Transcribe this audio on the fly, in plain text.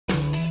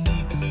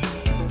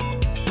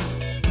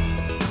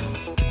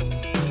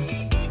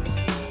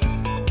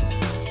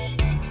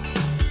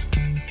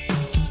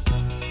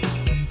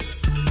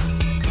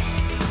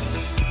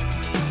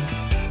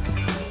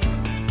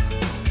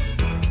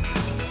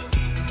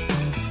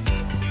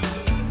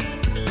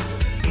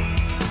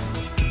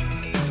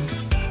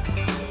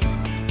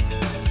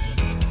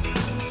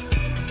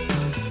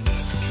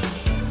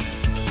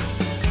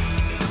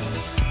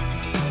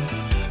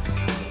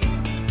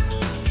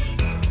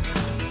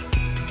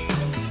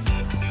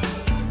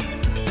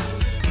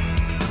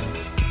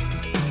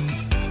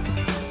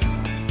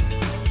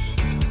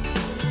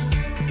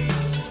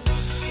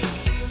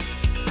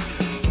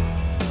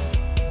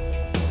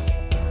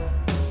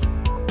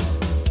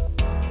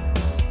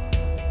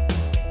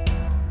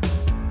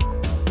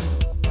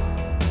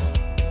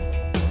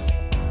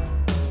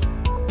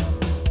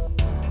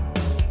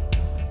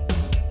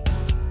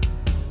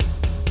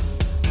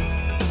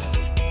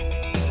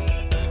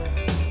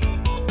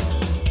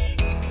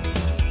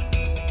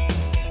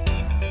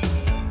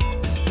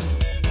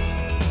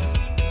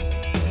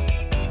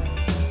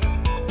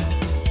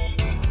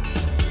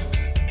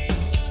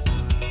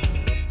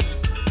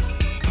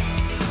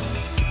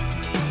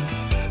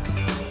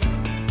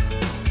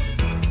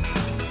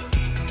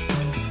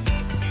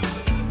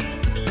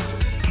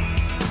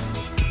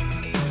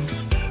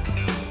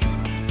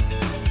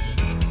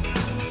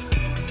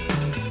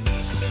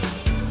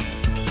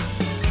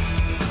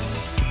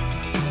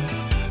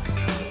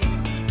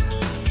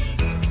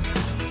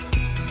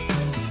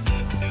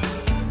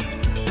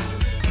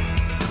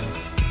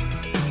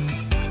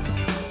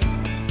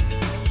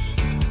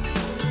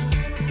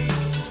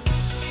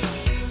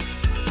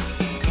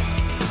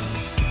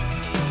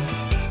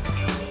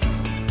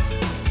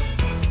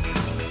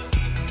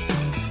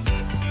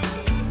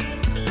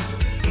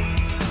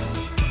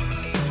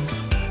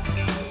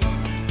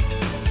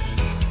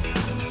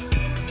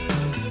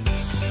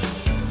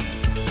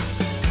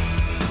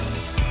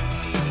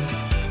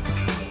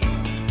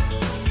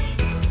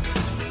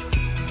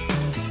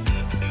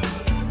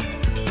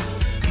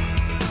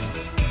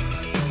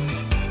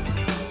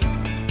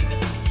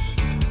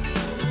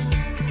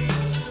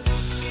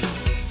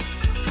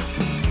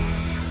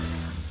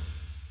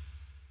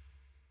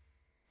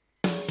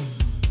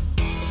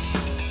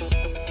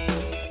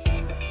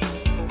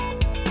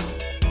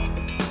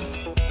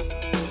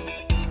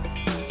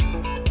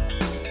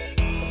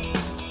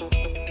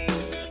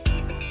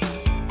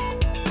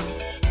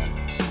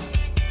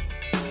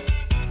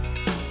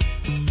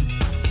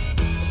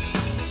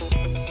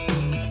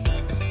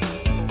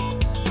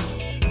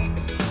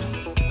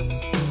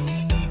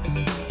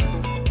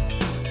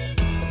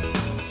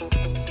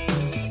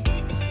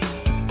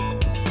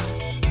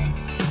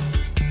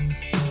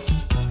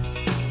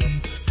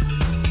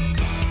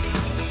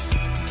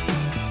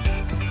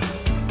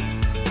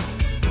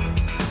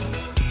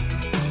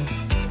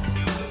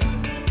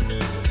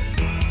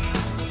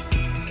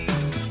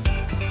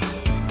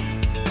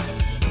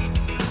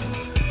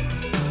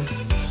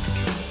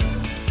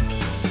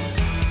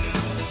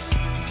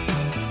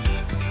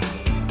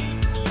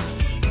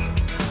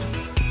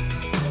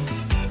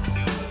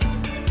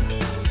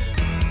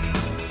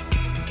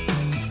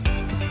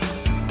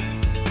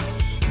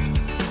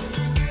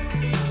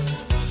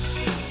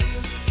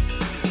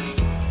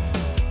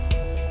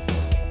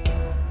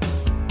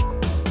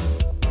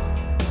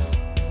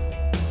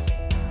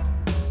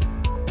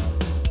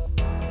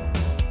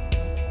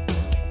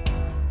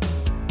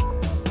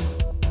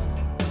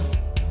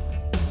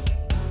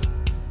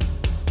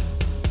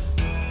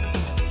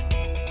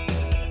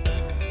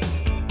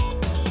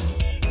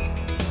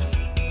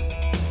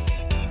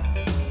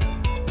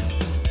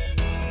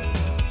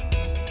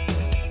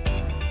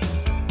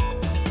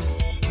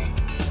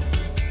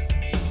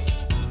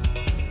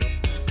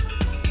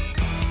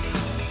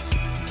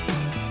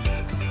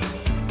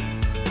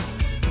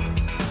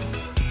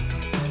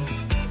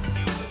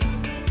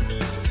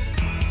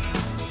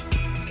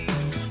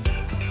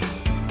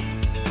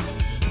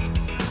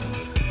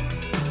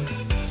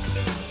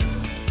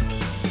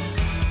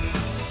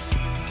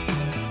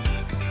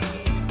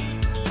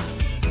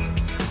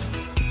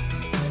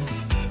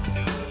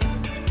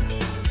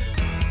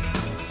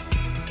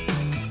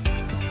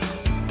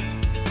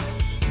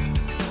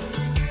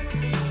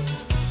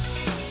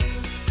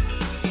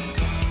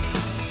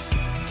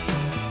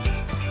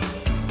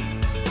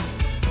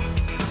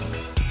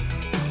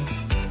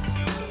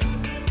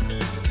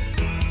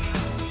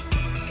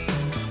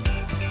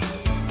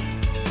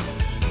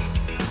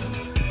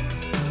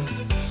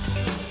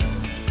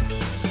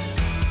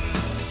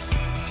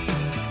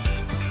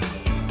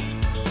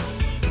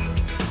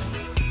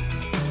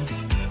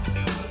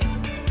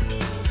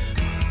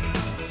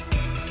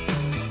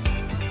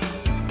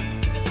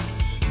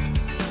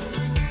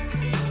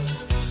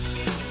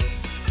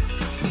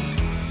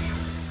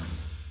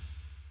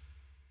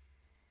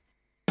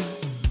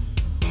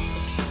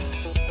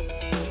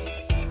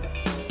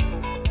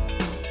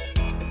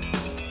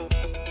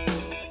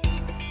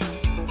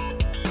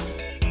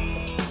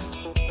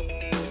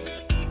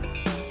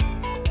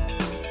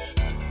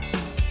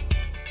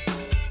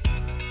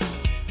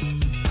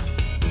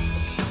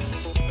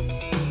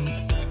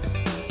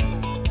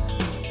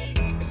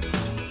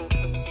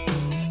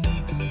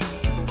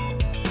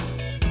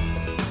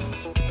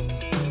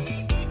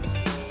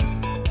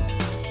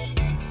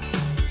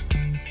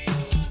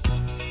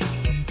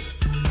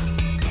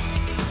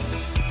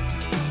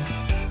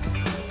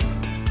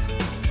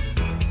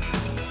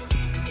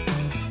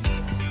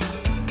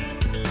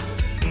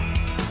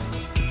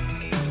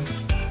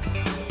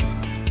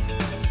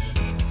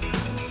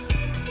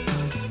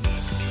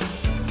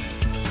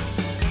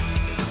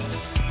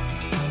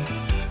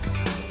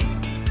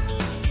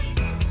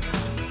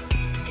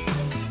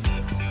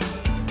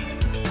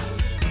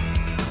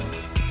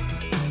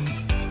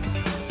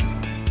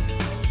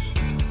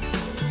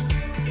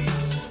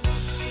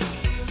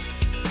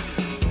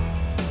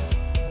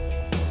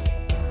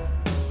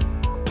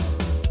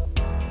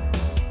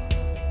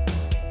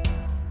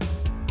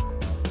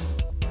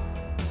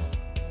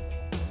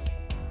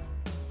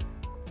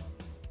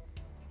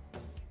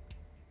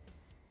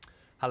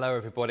Hello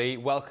everybody,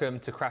 welcome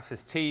to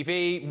Crafters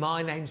TV.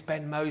 My name's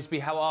Ben Moseby,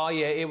 how are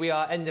you? Here we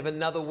are, end of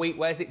another week.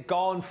 Where's it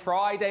gone?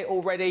 Friday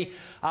already.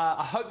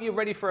 I hope you're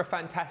ready for a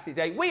fantastic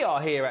day. We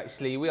are here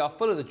actually, we are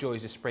full of the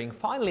joys of spring.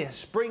 Finally a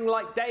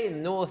spring-like day in the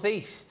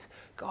northeast.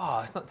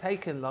 God, it's not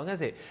taken long,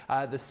 has it?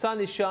 The sun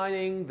is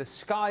shining, the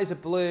skies are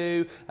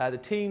blue, the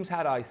team's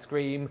had ice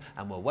cream,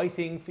 and we're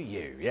waiting for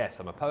you. Yes,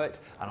 I'm a poet,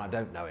 and I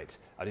don't know it.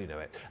 I do know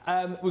it.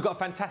 We've got a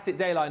fantastic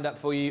day lined up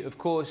for you, of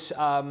course.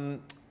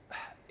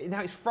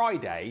 Now it's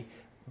Friday,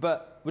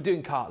 but we're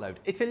doing Cartload.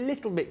 It's a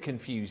little bit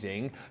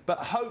confusing, but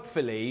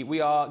hopefully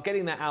we are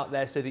getting that out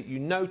there so that you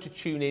know to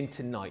tune in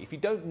tonight. If you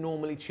don't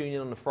normally tune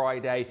in on a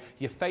Friday,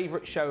 your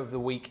favourite show of the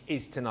week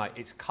is tonight.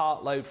 It's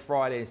Cartload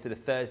Friday instead of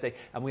Thursday,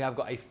 and we have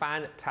got a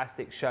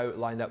fantastic show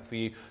lined up for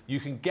you. You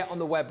can get on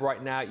the web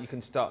right now. You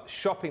can start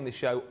shopping the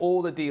show.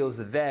 All the deals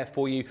are there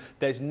for you.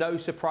 There's no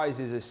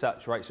surprises as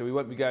such, right? So we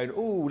won't be going,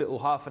 ooh, little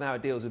half-an-hour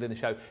deals within the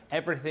show.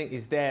 Everything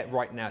is there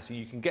right now, so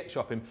you can get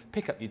shopping,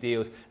 pick up your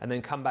deals, and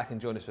then come back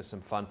and join us for some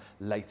fun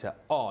later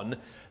on.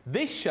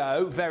 This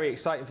show, very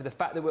exciting for the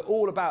fact that we're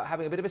all about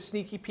having a bit of a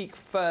sneaky peek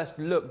first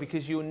look,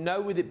 because you'll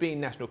know with it being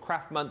National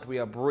Craft Month, we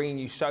are bringing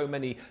you so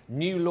many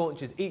new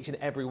launches each and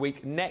every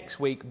week. Next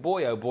week,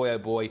 boy, oh boy, oh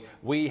boy,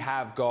 we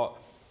have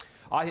got,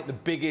 I think, the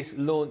biggest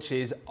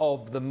launches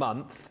of the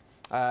month.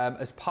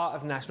 As part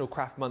of National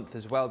Craft Month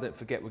as well, don't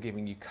forget we're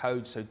giving you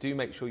codes, so do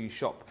make sure you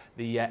shop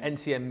the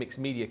NCM Mixed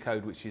Media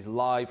code, which is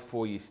live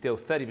for you still,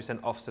 30%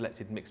 off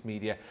selected mixed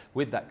media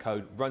with that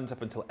code, runs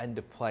up until end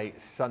of play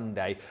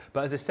Sunday.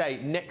 But as I say,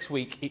 next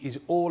week it is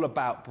all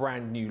about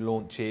brand new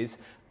launches,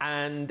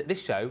 and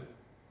this show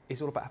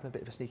is all about having a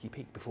bit of a sneaky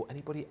peek before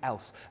anybody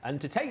else. And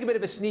to take a bit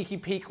of a sneaky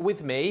peek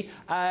with me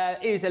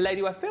is a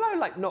lady who I feel I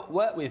like not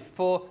worked with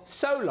for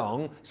so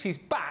long. She's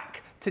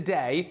back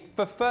today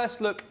for First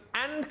Look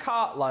and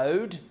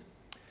Cartload.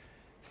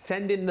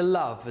 Send in the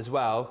love as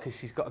well, because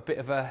she's got a bit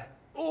of a,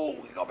 oh,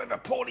 you've got a bit of a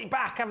poorly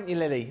back, haven't you,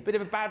 Lily? A bit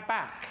of a bad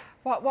back.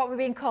 What we're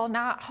being called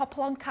now,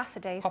 Hopalong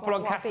Cassidy.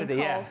 Hopalong Cassidy,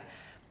 yeah.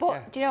 But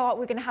yeah. Do you know what?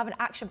 We're going to have an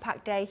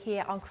action-packed day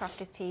here on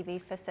Crafters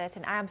TV for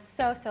certain. I am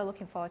so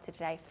looking forward to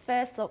today.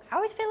 First look, I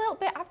always feel a little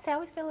bit, I'd say I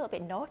always feel a little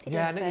bit naughty.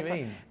 Yeah, I know what you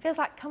mean. Feels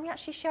like, can we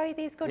actually show you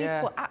these goodies?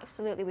 Yeah. But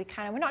absolutely we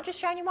can. And we're not just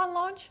showing you one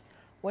launch.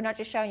 We're not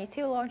just showing you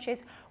two launches,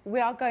 we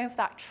are going for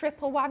that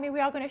triple whammy. We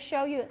are going to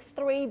show you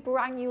 3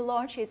 brand new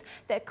launches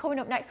that are coming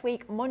up next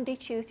week, Monday,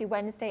 Tuesday,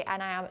 Wednesday,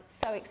 and I am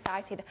so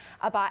excited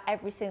about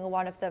every single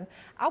one of them.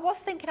 I was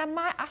thinking I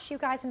might ask you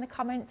guys in the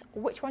comments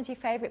which one's your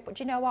favourite, but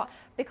you know what?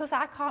 Because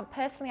I can't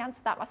personally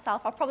answer that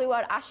myself, I probably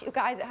won't ask you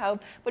guys at home,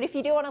 but if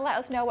you do want to let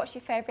us know what's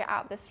your favourite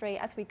out of the 3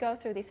 as we go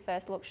through this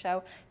First Look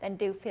show, then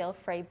do feel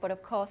free. But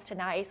of course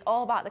tonight it's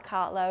all about the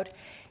Cartload.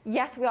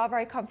 Yes, we are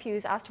very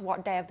confused as to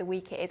what day of the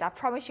week it is. I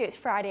promise you it's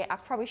Friday, I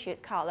promise you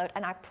it's Cartload,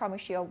 and I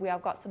promise you we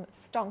have got some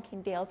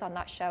stonking deals on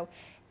that show,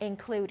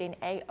 including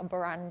a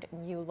brand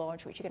new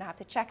launch, which you're going to have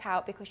to check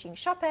out because you can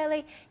shop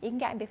early, you can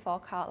get them before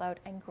Cartload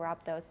and grab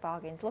those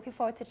bargains. Looking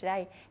forward to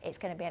today. It's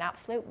going to be an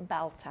absolute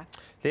belter.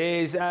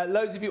 There's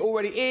loads of you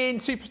already in.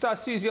 Superstar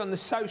Susie on the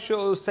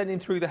socials, sending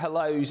through the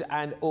hellos,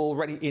 and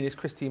already in is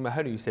Christine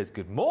Mahoney, who says,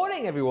 good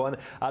morning, everyone.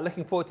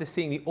 Looking forward to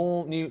seeing the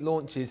all-new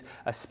launches,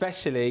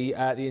 especially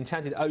the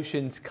Enchanted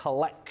Oceans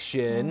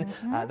collection.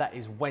 That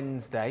is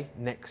Wednesday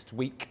next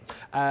week.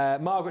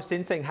 Margaret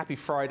Sin saying, happy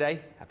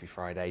Friday. Happy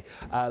Friday.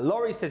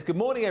 Laurie says, good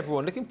morning,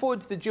 everyone. Looking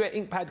forward to the Duet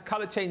inkpad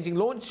colour-changing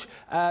launch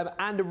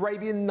and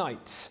Arabian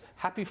Nights.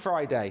 Happy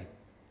Friday.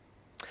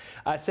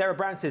 Sarah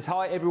Brown says,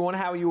 hi, everyone.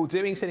 How are you all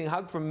doing? Sending a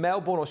hug from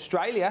Melbourne,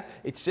 Australia.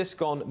 It's just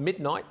gone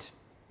midnight.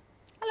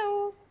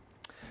 Hello.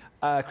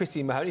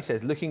 Christine Mahoney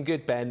says, looking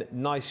good, Ben.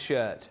 Nice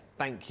shirt.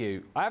 Thank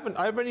you. I've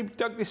only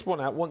dug this one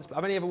out once.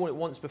 I've only ever worn it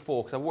once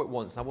before, because I wore it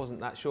once and I wasn't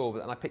that sure, but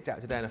then I picked it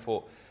out today and I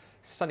thought,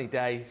 sunny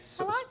day,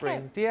 sort of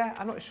spring. Yeah,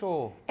 I'm not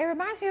sure. It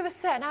reminds me of a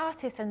certain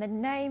artist, and the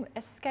name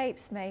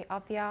escapes me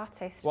of the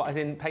artist. What, as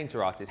in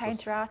painter artist?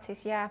 Painter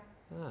artist, yeah.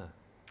 Ah.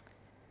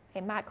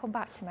 It might come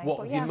back to me. What,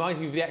 but yeah. it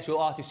reminds you of the actual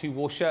artist who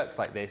wore shirts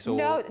like this? Or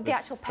no, the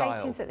actual style?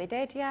 paintings that they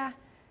did, yeah.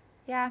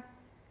 Yeah.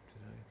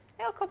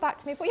 It'll come back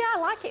to me. But yeah, I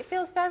like it. It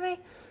feels very,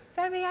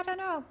 I don't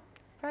know,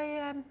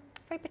 very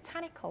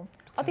botanical.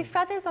 Are they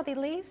feathers? Are they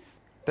leaves?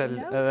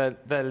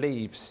 They're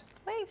leaves.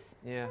 Leaves?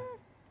 Yeah.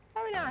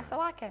 Very nice. I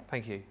like it.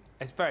 Thank you.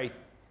 It's very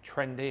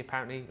trendy,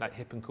 apparently, like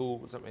hip and cool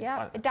or something.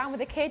 Yeah, like down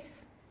with the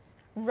kids,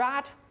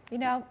 rad, you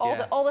know,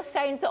 all the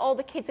sayings that all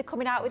the kids are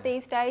coming out with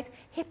these days,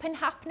 hip and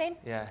happening.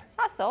 Yeah.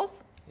 That's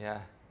us.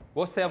 Yeah.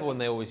 What's the other one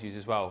they always use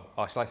as well?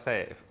 Oh, shall I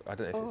say it? I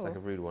don't know if it's like a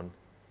rude one.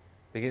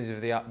 Begins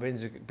with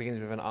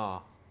an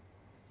R.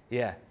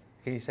 Yeah.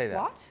 Can you say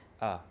that?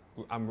 What?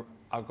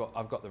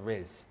 I've got the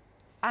Riz.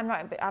 I'm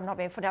not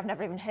being funny. I've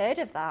never even heard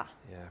of that.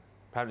 Yeah.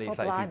 Apparently it's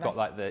like if you've got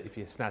like if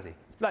you're snazzy.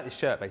 It's like this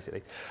shirt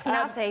basically.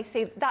 Snazzy,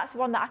 see, that's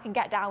one that I can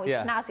get down with.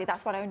 Yeah. Snazzy,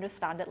 that's what I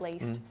understand at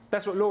least.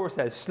 That's what Laura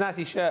says.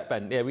 Snazzy shirt,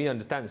 Ben. Yeah, we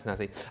understand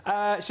snazzy.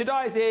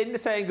 Shadai's in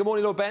saying good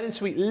morning, Lord Ben, and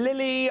sweet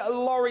Lily.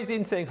 Laurie's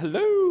in saying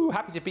hello.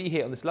 Happy to be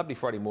here on this lovely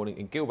Friday morning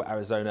in Gilbert,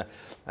 Arizona.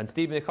 And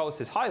Stephen Nicole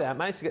says hi there.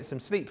 Managed to get some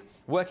sleep.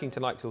 Working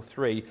tonight till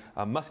 3.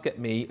 Must get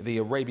me the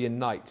Arabian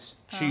Nights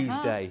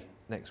Tuesday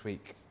next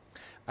week.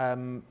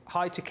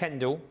 Hi to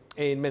Kendall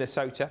in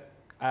Minnesota.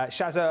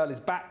 Shaz Earl is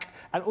back.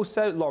 And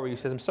also Laurie, who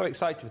says, I'm so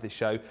excited for this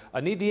show.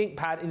 I need the ink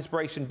pad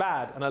inspiration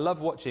bad, and I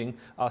love watching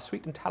our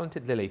sweet and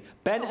talented Lily.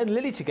 Ben and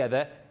Lily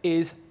together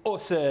is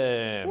awesome.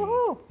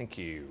 Woohoo. Thank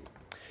you.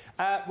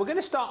 We're going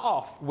to start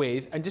off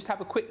with, and just have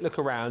a quick look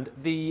around,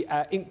 the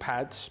ink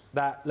pads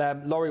that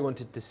Laurie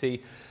wanted to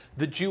see.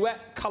 The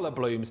Duet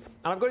ColourBlooms.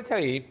 And I've got to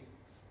tell you,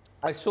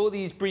 I saw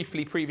these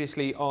briefly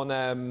previously on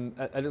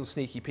a little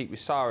sneaky peek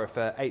with Sara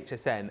for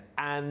HSN,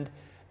 and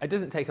it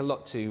doesn't take a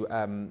lot to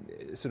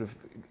sort of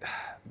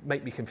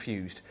make me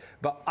confused.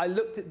 But I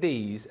looked at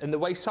these, and the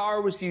way Sara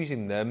was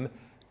using them,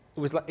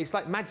 it's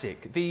like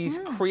magic. These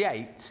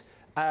create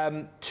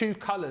 2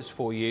 colours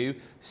for you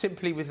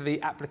simply with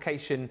the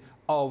application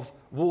of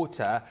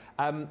water.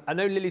 I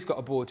know Lily's got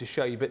a board to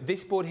show you, but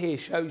this board here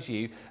shows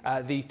you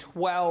the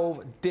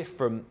 12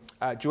 different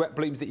Duet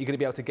blooms that you're going to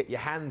be able to get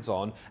your hands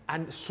on,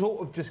 and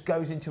sort of just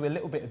goes into a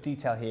little bit of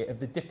detail here of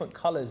the different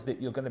colours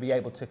that you're going to be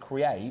able to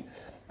create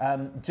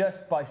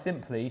just by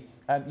simply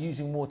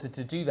using water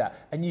to do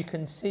that. And you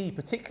can see,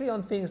 particularly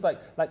on things like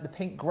the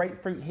pink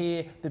grapefruit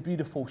here, the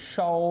beautiful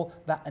shoal,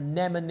 that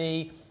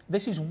anemone.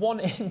 This is one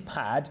ink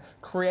pad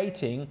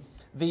creating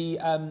the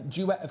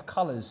duet of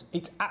colours.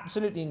 It's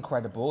absolutely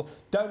incredible.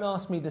 Don't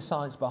ask me the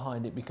science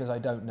behind it because I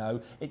don't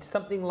know. It's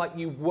something like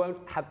you won't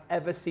have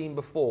ever seen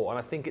before, and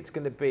I think it's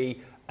going to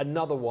be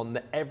another one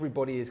that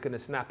everybody is going to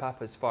snap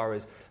up as far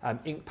as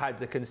ink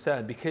pads are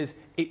concerned, because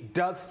it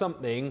does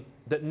something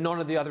that none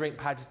of the other ink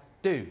pads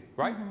do,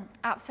 right?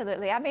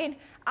 Absolutely. I mean,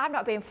 I'm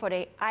not being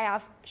funny. I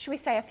have, should we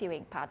say, a few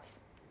ink pads?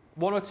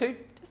 1 or 2?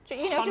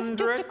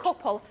 Just a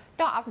couple.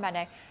 Don't have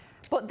many.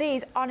 But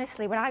these,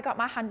 honestly, when I got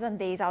my hands on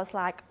these, I was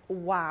like,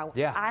 wow.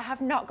 Yeah. I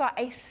have not got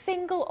a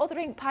single other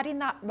ink pad in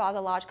that rather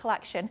large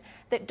collection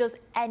that does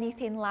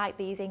anything like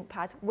these ink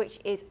pads, which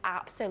is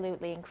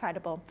absolutely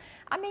incredible.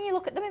 I mean, you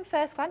look at them in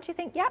first glance, you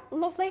think, yep,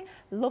 lovely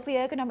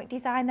ergonomic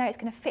design there. It's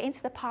going to fit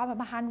into the palm of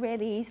my hand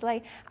really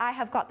easily. I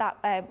have got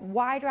that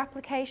wider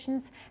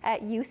applications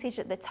usage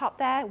at the top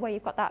there, where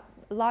you've got that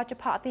larger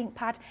part of the ink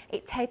pad.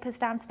 It tapers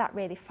down to that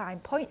really fine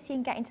point, so you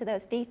can get into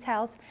those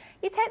details.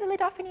 You take the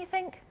lid off and you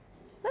think,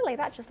 Lily,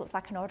 that just looks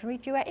like an ordinary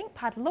Duet ink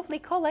pad. Lovely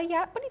colour,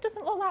 yeah, but it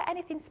doesn't look like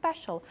anything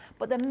special.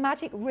 But the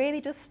magic really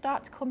does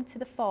start to come to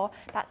the fore.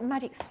 That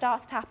magic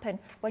starts to happen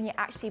when you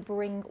actually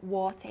bring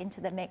water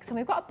into the mix. And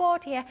we've got a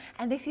board here,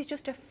 and this is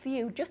just a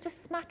few, just a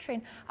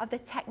smattering of the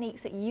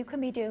techniques that you can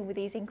be doing with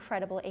these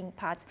incredible ink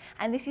pads.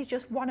 And this is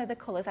just one of the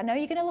colours. I know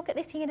you're going to look at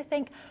this and you're going to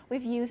think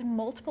we've used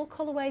multiple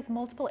colourways,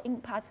 multiple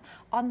ink pads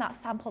on that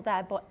sample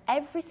there, but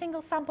every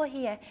single sample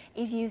here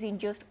is using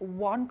just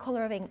one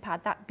colour of ink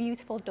pad, that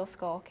beautiful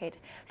dusk orchid.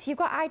 So you've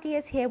got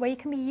ideas here where you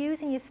can be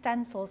using your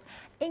stencils,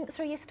 ink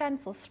through your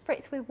stencils,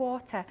 spritz with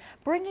water,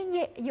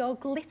 bringing your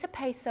glitter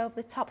paste over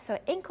the top. So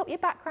ink up your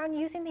background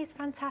using these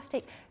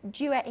fantastic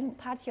Duet ink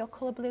pads, your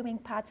ColourBloom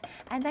ink pads,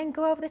 and then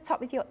go over the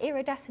top with your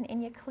iridescent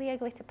in your clear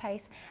glitter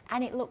paste.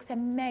 And it looks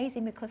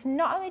amazing because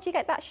not only do you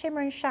get that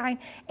shimmer and shine,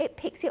 it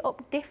picks it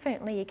up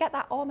differently. You get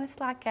that almost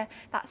like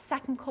that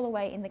second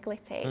colourway in the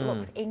glitter. It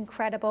looks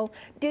incredible.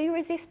 Do you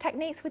resist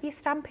techniques with your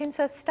stamping?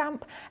 So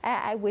stamp,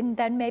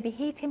 then maybe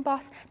heat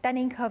emboss,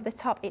 then ink over the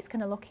top. It's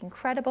going to look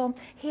incredible.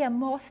 Here,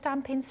 more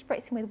stamping,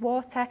 spritzing with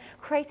water,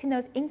 creating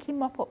those inky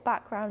mop-up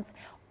backgrounds.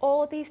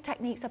 All these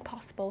techniques are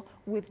possible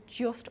with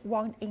just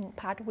one ink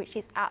pad, which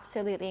is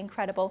absolutely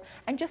incredible.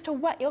 And just to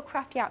whet your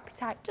crafty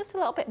appetite just a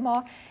little bit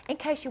more, in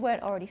case you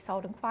weren't already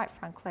sold, and quite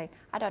frankly,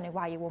 I don't know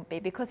why you wouldn't be,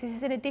 because this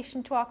is in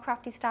addition to our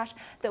crafty stash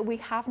that we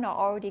have not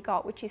already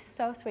got, which is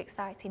so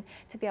exciting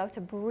to be able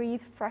to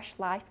breathe fresh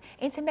life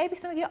into maybe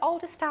some of your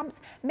older stamps,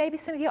 maybe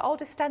some of your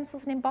older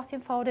stencils and embossing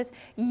folders.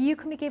 You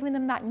can be giving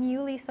them that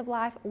new lease of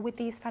life with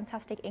these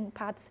fantastic ink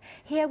pads.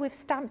 Here we've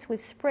stamped, we've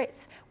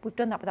spritzed, we've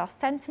done that with our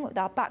sentiment, with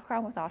our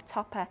background, with our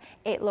topper.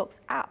 It looks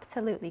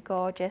absolutely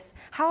gorgeous.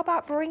 How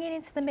about bringing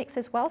into the mix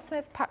as well some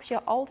of perhaps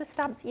your older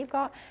stamps that you've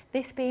got,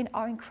 this being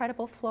our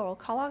incredible floral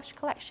collage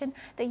collection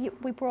that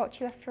we brought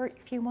to you a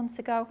few months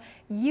ago,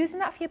 using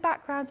that for your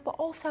backgrounds but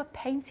also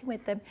painting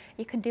with them.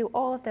 You can do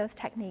all of those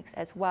techniques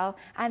as well.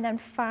 And then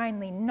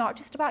finally, not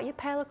just about your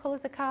paler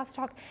colours of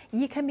cardstock,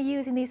 you can be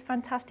using these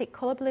fantastic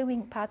ColourBloom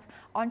ink pads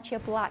onto your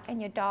black and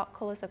your dark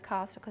colours of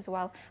cardstock as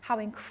well. How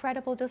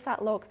incredible does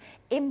that look?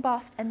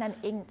 Embossed and then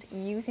inked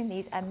using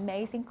these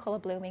amazing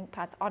ColourBloom ink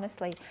pads.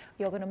 Honestly,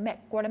 you're going to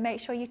want to make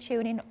sure you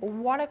tune in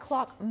 1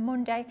 o'clock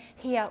Monday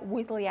here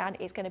with Leanne.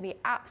 It's going to be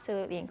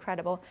absolutely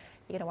incredible.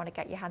 You're going to want to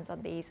get your hands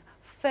on these.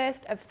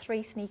 First of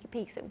 3 sneaky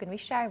peeks that we're going to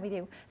be sharing with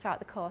you throughout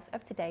the course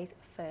of today's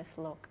first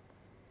look.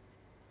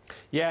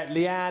 Yeah,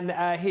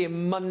 Leanne here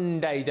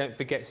Monday, don't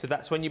forget. So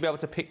that's when you'll be able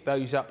to pick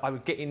those up. I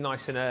would get in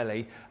nice and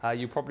early.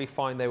 You'll probably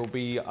find they will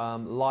be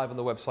live on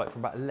the website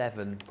from about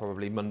 11,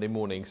 probably Monday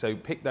morning. So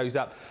pick those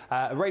up.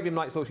 Arabian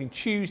Nights launching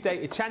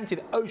Tuesday.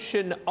 Enchanted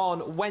Ocean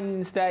on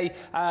Wednesday.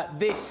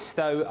 This,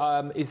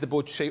 though, is the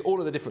board to show you all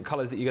of the different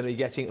colours that you're going to be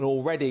getting. And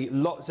already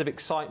lots of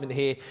excitement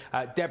here.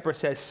 Deborah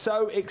says,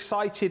 so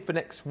excited for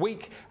next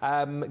week.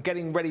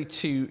 Getting ready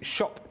to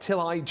shop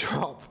till I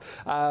drop.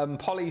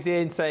 Polly's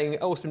in saying,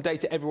 awesome day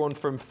to everyone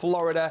from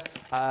Florida.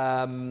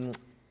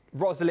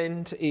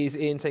 Rosalind is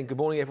in saying, good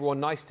morning, everyone.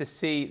 Nice to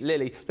see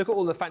Lily. Look at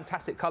all the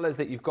fantastic colours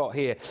that you've got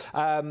here.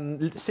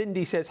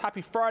 Cindy says,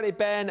 happy Friday,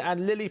 Ben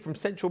and Lily from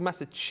Central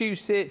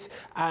Massachusetts.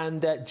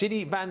 And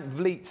Ginny Van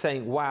Vliet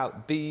saying,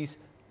 wow, these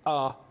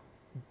are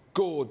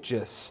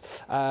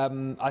gorgeous.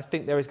 I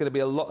think there is going to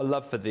be a lot of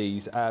love for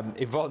these.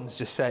 Yvonne's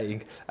just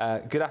saying,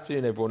 good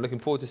afternoon, everyone. Looking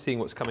forward to seeing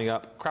what's coming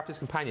up. Crafter's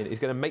Companion is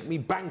going to make me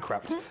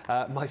bankrupt.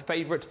 My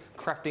favourite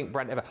crafting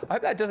brand ever. I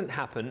hope that doesn't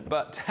happen,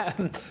 but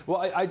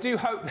well, I do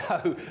hope,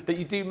 though, that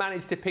you do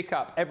manage to pick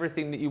up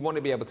everything that you want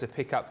to be able to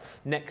pick up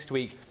next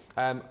week.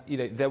 You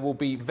know, there will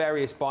be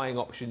various buying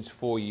options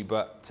for you,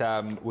 but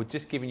we're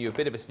just giving you a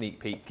bit of a sneak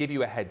peek, give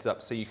you a heads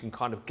up so you can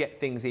kind of get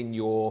things in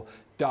your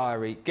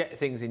diary, get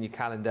things in your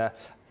calendar,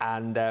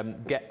 and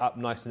get up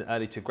nice and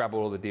early to grab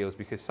all the deals,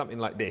 because something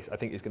like this I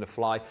think is going to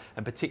fly,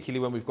 and particularly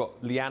when we've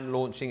got Leanne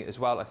launching it as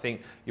well, I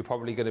think you're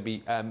probably going to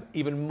be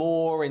even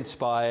more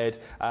inspired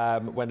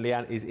when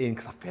Leanne is in,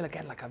 because I feel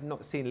again like I've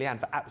not seen Leanne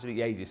for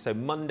absolutely ages. So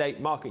Monday,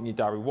 mark it in your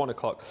diary, 1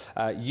 o'clock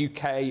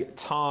UK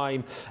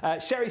time.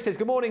 Sherry says,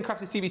 good morning,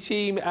 Crafters TV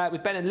team,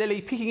 with Ben and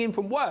Lily, peeking in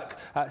from work.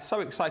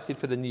 So excited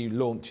for the new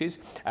launches.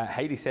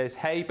 Hayley says,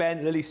 hey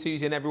Ben, Lily,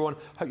 Susie and everyone,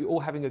 hope you're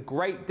all having a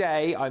great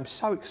day. I'm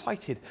so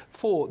excited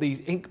for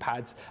these ink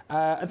pads,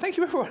 and thank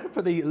you everyone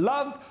for the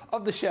love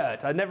of the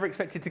shirt. I never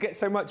expected to get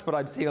so much, but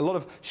I'm seeing a lot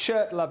of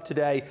shirt love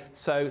today,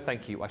 so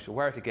thank you. I shall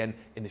wear it again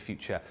in the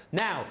future.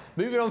 Now,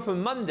 moving on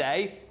from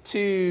Monday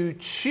to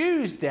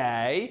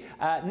Tuesday,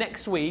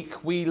 next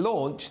week we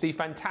launch the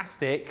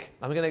fantastic,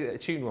 I'm going to get the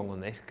tune wrong on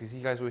this because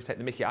you guys always take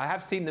the mickey. I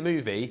have seen the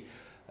movie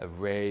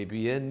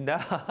Arabian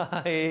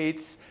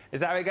Nights. Is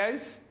that how it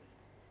goes?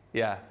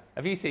 Yeah.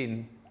 Have you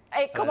seen?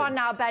 Hey, come on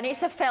now, Ben,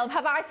 it's a film.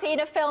 Have I seen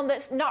a film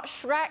that's not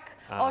Shrek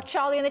or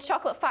Charlie and the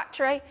Chocolate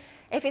Factory?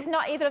 If it's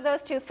not either of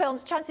those two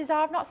films, chances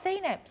are I've not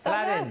seen it. So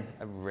Aladdin.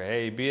 No.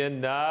 Arabian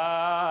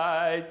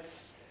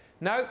Nights.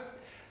 No?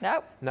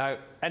 No. No.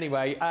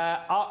 Anyway,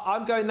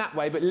 I'm going that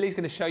way, but Lily's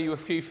going to show you a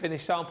few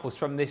finished samples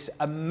from this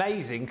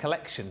amazing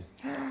collection.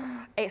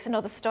 It's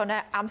another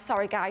stunner. I'm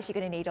sorry, guys, you're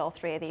going to need all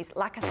three of these.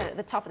 Like I said at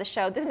the top of the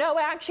show, there's no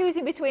way I'm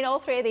choosing between all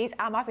three of these.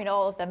 I'm having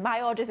all of them.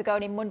 My orders are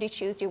going in Monday,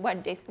 Tuesday,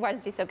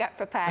 Wednesday, so get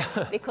prepared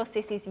because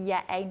this is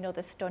yet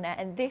another stunner,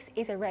 and this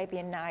is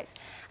Arabian Nights.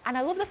 And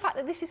I love the fact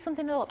that this is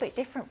something a little bit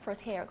different for us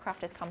here at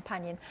Crafters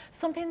Companion,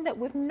 something that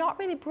we've not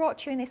really brought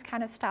to you in this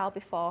kind of style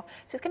before.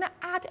 So it's going to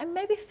add and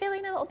maybe fill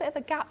in a little bit of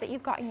a gap that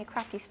you've got in your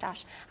crafty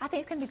stash. I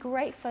think it's going to be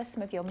great for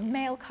some of your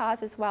mail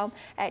cards as well,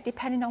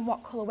 depending on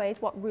what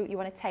colourways, what route you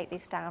want to take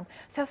this down.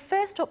 So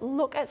first up,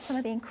 look at some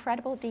of the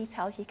incredible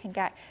details you can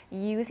get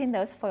using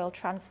those foil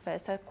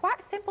transfers. So quite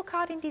a simple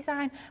card in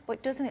design,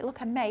 but doesn't it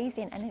look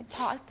amazing? And as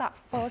part of that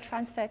foil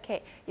transfer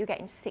kit, you're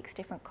getting 6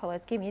 different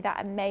colours, giving you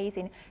that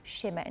amazing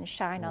shimmer and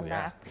shine on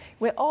there.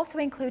 We're also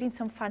including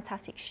some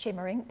fantastic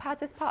shimmer ink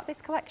pads as part of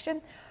this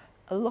collection.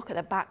 Look at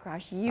the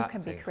backgrounds you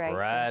can be creating.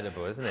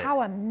 Incredible, isn't it?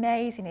 How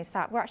amazing is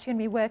that? We're actually going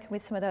to be working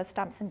with some of those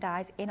stamps and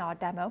dies in our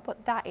demo,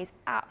 but that is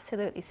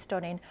absolutely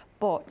stunning.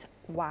 But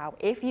wow,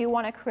 if you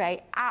want to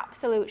create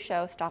absolute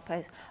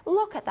showstoppers,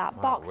 look at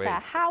that box there.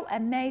 How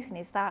amazing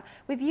is that?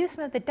 We've used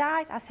some of the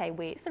dies. I say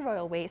we, it's the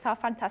royal we. It's our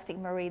fantastic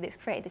Marie that's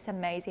created this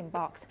amazing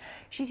box.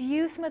 She's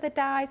used some of the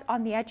dies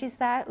on the edges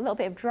there, a little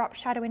bit of drop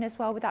shadowing as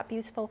well with that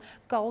beautiful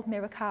gold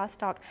mirror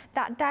cardstock.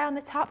 That die on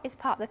the top is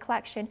part of the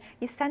collection.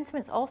 Your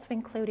sentiment's also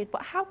included,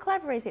 but how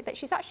clever is it that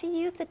she's actually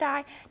used the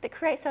die that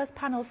creates those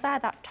panels there,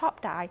 that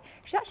top die.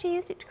 She's actually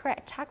used it to create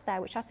a tag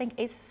there, which I think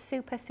is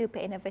super, super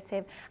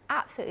innovative.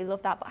 Absolutely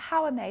love that, but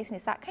how amazing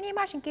is that? Can you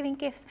imagine giving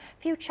gifts,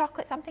 a few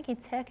chocolates? I'm thinking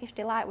Turkish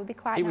Delight would be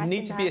quite nice. It would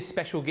need to be a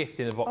special gift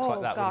in a box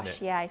like that, wouldn't it? Oh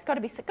gosh, yeah, it's got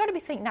to be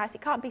something nice.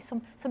 It can't be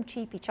some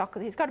cheapy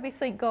chocolate. It's got to be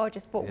something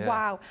gorgeous, but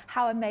wow,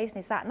 how amazing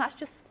is that? And that's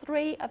just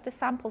 3 of the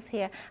samples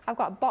here. I've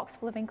got a box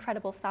full of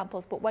incredible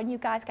samples, but when you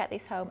guys get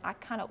this home, I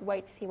cannot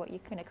wait to see what you're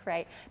going to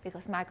create,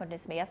 because my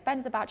goodness me, as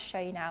Ben's about to show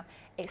you now,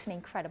 it's an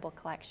incredible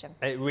collection.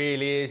 It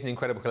really is an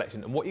incredible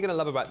collection, and what you're going to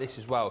love about this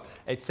as well,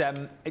 it's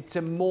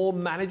a more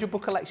manageable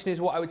collection is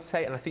what I would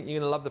say, and I think you're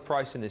going to love the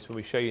price on this when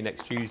we show you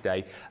next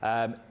Tuesday.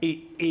 It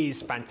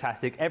is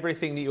fantastic.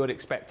 Everything that you would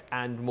expect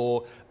and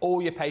more.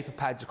 All your paper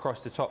pads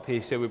across the top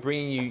here. So we're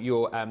bringing you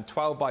your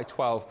 12 by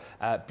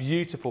 12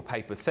 beautiful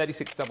paper,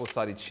 36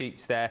 double-sided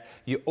sheets there.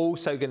 You're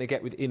also going to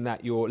get within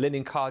that your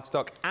linen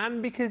cardstock.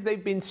 And because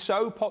they've been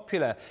so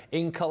popular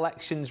in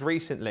collections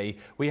recently,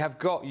 we have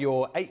got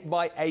your 8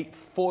 by 8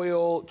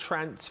 foil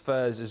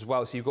transfers as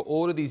well. So you've got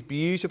all of these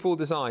beautiful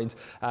designs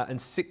and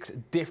 6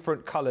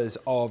 different colours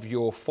of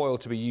your foil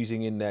to be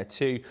using in there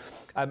too.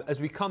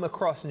 As we come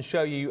across and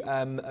show you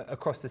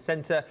across the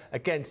centre,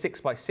 again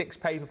 6 by 6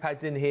 paper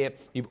pads in here.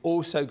 You've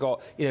also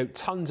got, you know,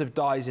 tons of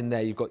dies in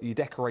there. You've got your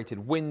decorated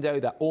window,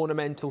 that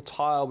ornamental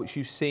tile which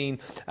you've seen,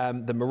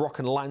 the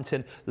Moroccan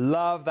lantern.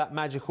 Love that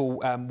magical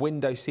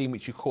window scene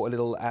which you caught a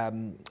little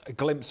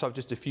glimpse of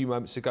just a few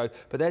moments ago.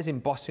 But there's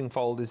embossing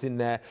folders in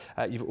there.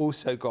 You've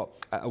also got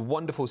a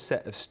wonderful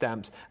set of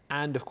stamps,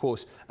 and of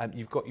course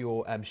you've got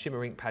your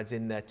shimmer ink pads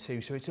in there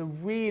too. So it's a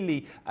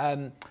really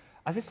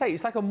as I say,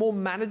 it's like a more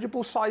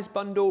manageable size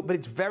bundle, but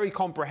it's very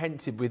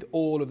comprehensive with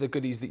all of the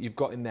goodies that you've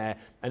got in there.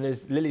 And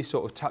as Lily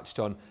sort of touched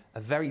on,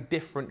 a very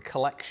different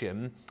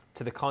collection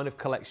to the kind of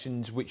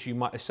collections which you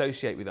might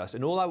associate with us.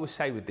 And all I will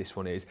say with this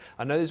one is,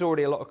 I know there's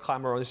already a lot of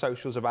clamour on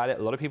socials about it,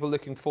 a lot of people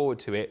looking forward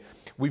to it.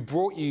 We've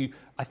brought you,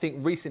 I think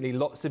recently,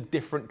 lots of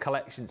different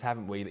collections,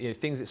 haven't we? You know,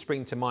 things that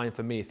spring to mind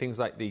for me, things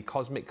like the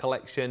Cosmic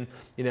collection,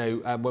 you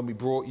know, when we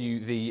brought you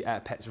the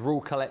Pets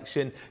Rule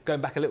collection, going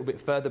back a little bit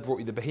further, brought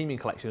you the Bohemian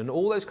collection, and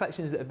all those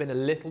collections that have been a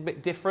little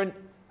bit different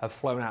have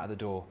flown out of the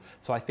door.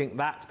 So I think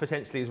that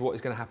potentially is what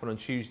is going to happen on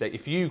Tuesday.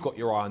 If you've got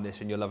your eye on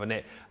this and you're loving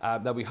it,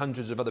 there'll be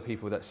hundreds of other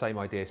people with that same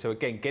idea. So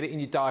again, get it in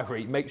your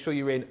diary. Make sure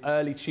you're in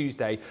early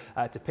Tuesday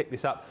to pick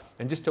this up.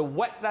 And just to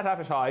whet that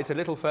appetite a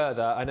little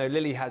further, I know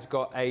Lily has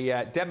got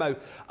a demo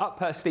up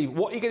her sleeve.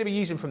 What are you going to be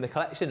using from the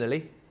collection,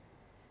 Lily?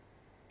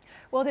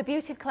 Well, the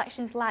beauty of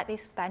collections like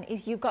this, Ben,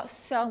 is you've got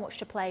so much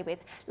to play with.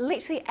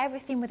 Literally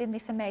everything within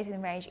this amazing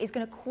range is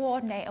going to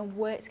coordinate and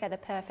work together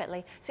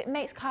perfectly. So it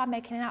makes card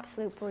making an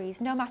absolute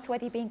breeze, no matter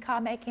whether you've been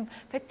card making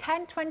for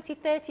 10, 20,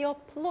 30 or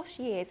plus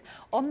years,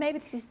 or maybe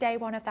this is day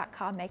one of that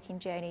card making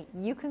journey.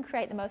 You can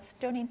create the most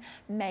stunning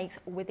makes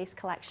with this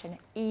collection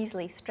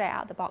easily, straight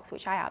out of the box,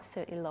 which I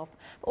absolutely love.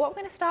 But what we're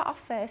going to start off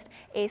first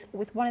is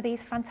with one of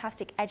these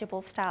fantastic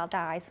edgeable style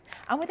dies.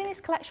 And within this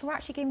collection, we're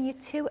actually giving you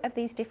 2 of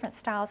these different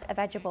styles of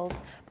edgeables.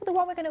 But the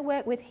one we're going to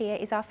work with here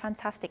is our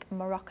fantastic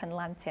Moroccan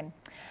lantern.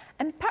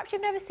 And perhaps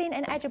you've never seen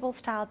an edgeable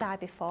style die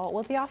before.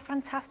 Well, they are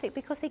fantastic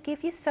because they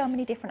give you so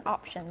many different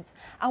options.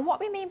 And what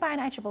we mean by an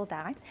edgeable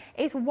die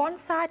is one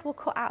side will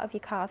cut out of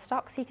your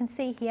cardstock. So you can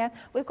see here,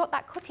 we've got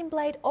that cutting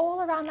blade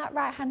all around that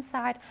right-hand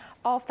side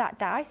of that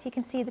die. So you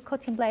can see the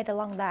cutting blade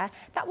along there.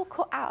 That will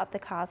cut out of the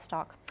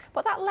cardstock.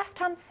 But that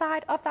left-hand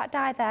side of that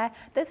die there,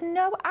 there's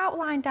no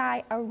outline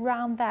die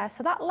around there.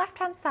 So that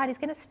left-hand side is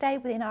going to stay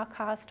within our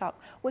cardstock,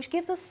 which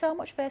gives us so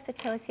much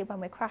versatility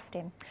when we're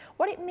crafting.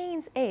 What it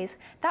means is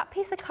that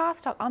piece of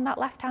cardstock on that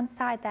left-hand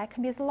side there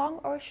can be as long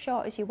or as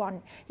short as you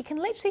want. You can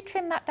literally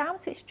trim that down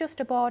so it's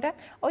just a border,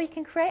 or you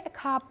can create a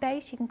card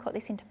base. You can cut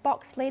this into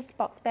box lids,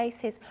 box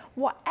bases,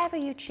 whatever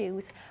you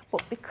choose.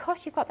 But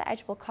because you've got the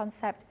edgeable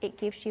concept, it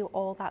gives you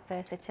all that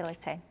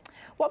versatility.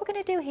 What we're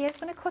going to do here is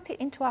we're going to cut it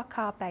into our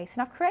card base.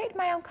 And I've created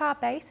my own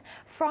card base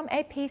from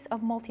a piece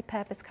of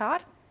multi-purpose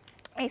card.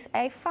 It's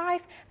a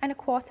 5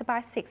 1/4 by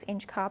 6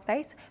 inch card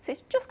base. So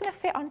it's just going to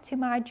fit onto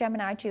my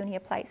Gemini Junior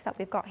plates that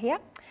we've got here.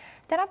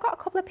 Then I've got a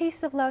couple of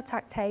pieces of low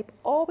tack tape.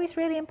 Always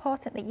really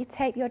important that you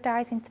tape your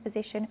dies into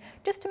position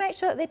just to make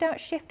sure that they don't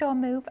shift or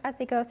move as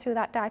they go through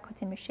that die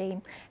cutting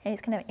machine. And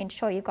it's going to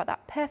ensure you've got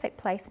that perfect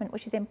placement,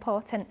 which is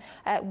important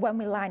when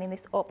we're lining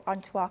this up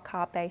onto our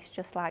card base,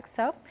 just like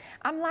so.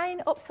 I'm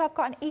lining up so I've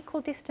got an equal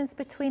distance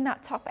between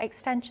that top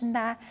extension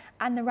there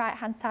and the right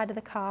hand side of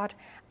the card,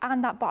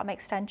 and that bottom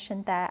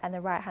extension there and the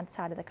right hand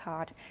side of the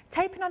card.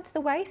 Taping onto the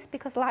waist,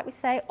 because like we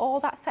say, all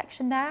that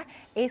section there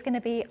is going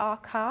to be our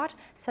card,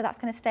 so that's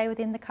going to stay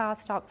within the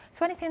cardstock.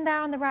 So anything there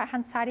on the right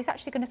hand side is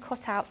actually going to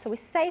cut out, so we're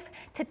safe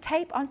to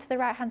tape onto the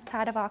right hand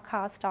side of our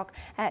cardstock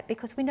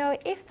because we know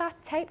if that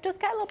tape does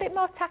get a little bit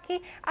more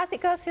tacky as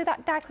it goes through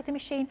that die cutting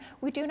machine,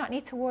 we do not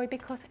need to worry,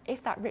 because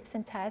if that rips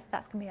and tears,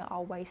 that's going to be at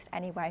our waist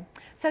anyway.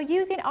 So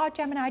using our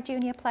Gemini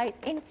Junior plates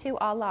into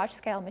our large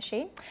scale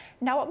machine.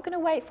 Now what we're going to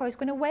wait for is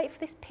we're going to wait for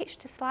this pitch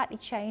to slightly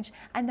change,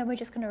 and then we're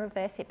just going to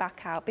reverse it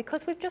back out,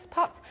 because we've just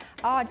popped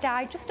our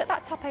die just at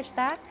that top edge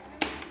there.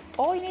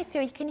 All you need to do,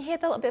 you can hear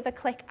the little bit of a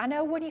click. I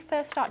know when you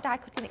first start die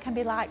cutting, it can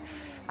be like,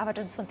 have I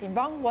done something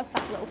wrong? Was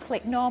that little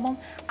click normal?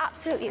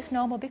 Absolutely, it's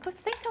normal, because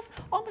think of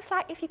almost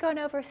like if you're going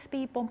over a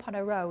speed bump on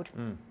a road.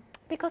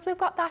 Because we've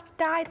got that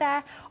die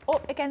there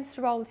up against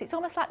the rollers. It's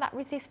almost like that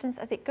resistance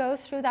as it goes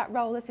through that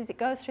rollers, as it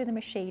goes through the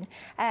machine.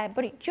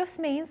 But it just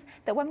means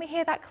that when we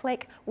hear that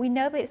click, we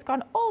know that it's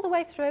gone all the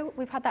way through.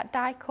 We've had that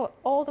die cut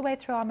all the way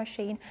through our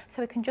machine,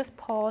 so we can just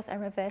pause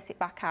and reverse it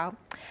back out.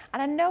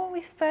 And I know when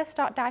we first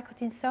start die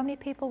cutting, so many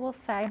people will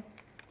say,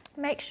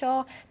 Make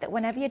sure that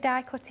whenever you're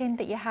die cutting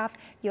that you have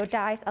your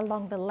dies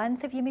along the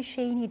length of your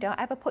machine. You don't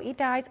ever put your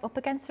dies up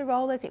against the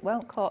rollers, it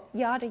won't cut,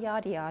 yada,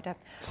 yada, yada.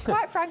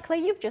 Quite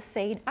frankly, you've just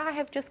seen, I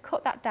have just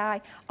cut that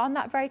die on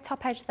that very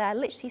top edge there,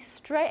 literally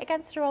straight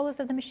against the rollers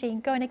of the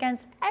machine, going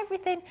against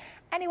everything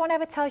anyone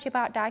ever tells you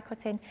about die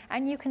cutting.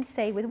 And you can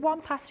see with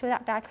one pass through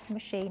that die cutting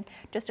machine,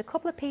 just a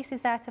couple of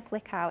pieces there to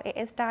flick out, it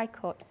is die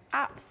cut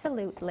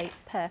absolutely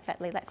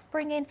perfectly. Let's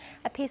bring in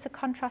a piece of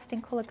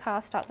contrasting coloured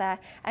cardstock there,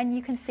 and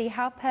you can see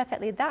how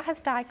perfectly that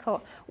has die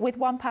cut with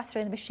one pass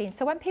through in the machine.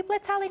 So when people are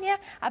telling you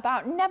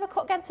about never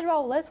cut against the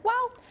rollers,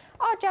 well,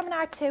 our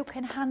Gemini 2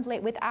 can handle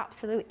it with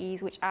absolute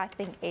ease, which I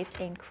think is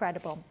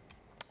incredible.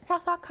 So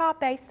that's our card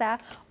base there,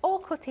 all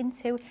cut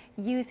into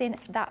using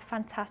that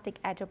fantastic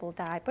edible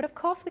die. But of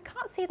course, we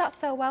can't see that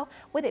so well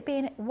with it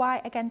being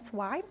white against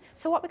white.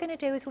 So what we're going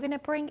to do is we're going to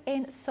bring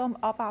in some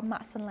of our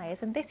mats and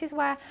layers. And this is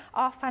where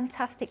our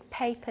fantastic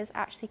papers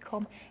actually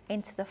come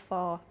into the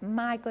fore.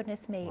 My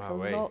goodness me,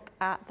 look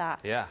at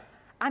that. Yeah.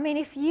 I mean,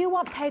 if you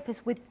want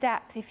papers with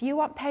depth, if you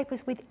want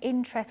papers with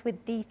interest,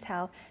 with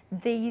detail,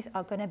 these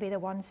are going to be the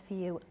ones for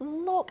you.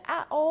 Look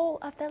at all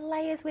of the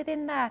layers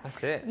within there.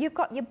 That's it. You've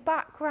got your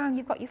background,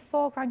 you've got your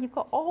foreground, you've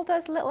got all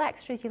those little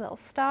extras, your little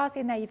stars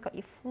in there, you've got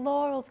your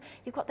florals,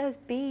 you've got those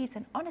beads,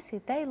 and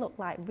honestly, they look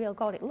like real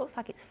gold. It looks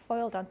like it's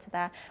foiled onto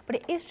there, but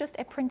it is just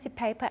a printed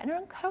paper and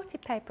an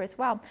uncoated paper as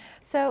well.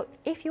 So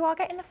if you are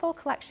getting the full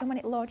collection when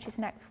it launches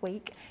next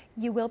week,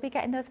 you will be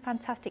getting those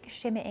fantastic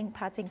shimmer ink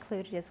pads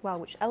included as well,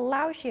 which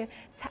allows you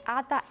to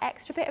add that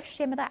extra bit of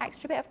shimmer, that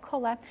extra bit of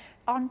colour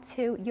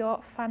onto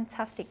your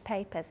fantastic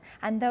papers.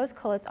 And those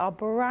colours are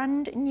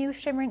brand new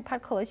shimmer ink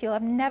pad colours. You'll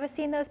have never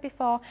seen those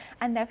before,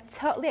 and they're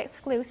totally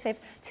exclusive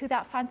to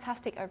that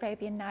fantastic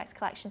Arabian Nights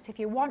collection. So if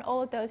you want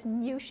all of those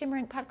new shimmer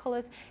ink pad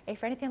colours,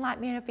 if you're anything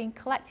like me and have been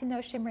collecting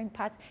those shimmer ink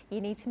pads,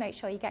 you need to make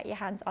sure you get your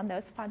hands on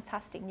those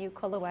fantastic new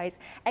colourways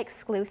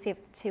exclusive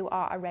to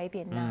our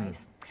Arabian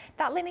Nights.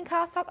 That linen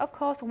cardstock, of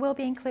course, will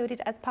be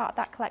included as part of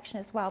that collection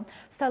as well.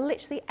 So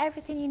literally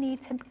everything you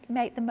need to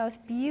make the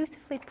most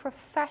beautifully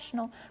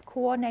professional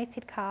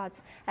coordinated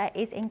cards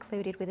is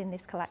included within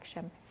this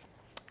collection.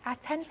 I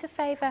tend to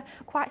favour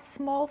quite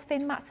small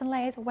thin mats and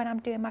layers when I'm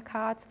doing my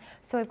cards.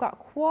 So we've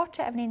got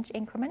 1/4 of an inch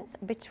increments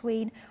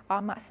between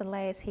our mats and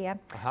layers here.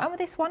 And with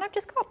this one, I've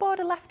just got a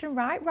border left and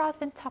right rather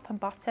than top and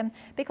bottom,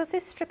 because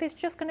this strip is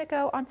just going to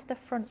go onto the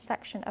front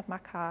section of my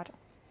card.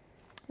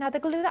 Now the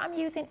glue that I'm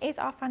using is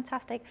our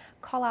fantastic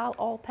Collal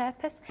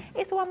all-purpose.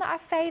 It's the one that I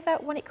favour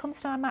when it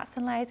comes to my mats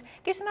and layers.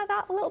 Gives me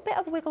that little bit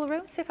of wiggle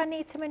room, so if I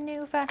need to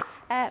manoeuvre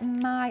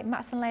my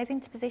mats and layers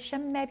into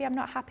position, maybe I'm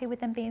not happy with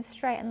them being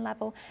straight and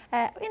level,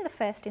 in the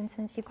first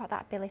instance you've got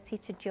that ability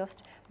to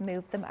just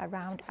move them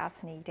around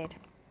as needed.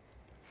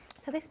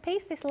 So this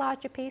piece, this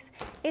larger piece,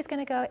 is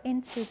going to go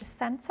into the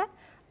centre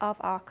of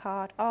our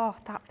card. Oh,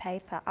 that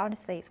paper,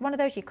 honestly, it's one of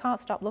those you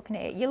can't stop looking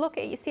at it. You look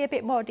at it, you see a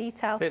bit more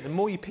detail. So the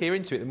more you peer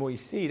into it, the more you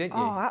see, don't you?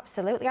 Oh,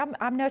 absolutely.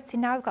 I'm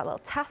noticing now we've got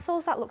little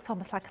tassels. That looks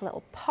almost like a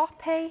little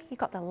poppy. You've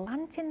got the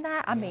lantern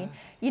there. I mean,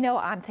 you know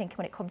what I'm thinking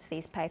when it comes to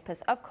these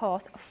papers. Of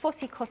course,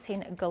 fussy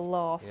cutting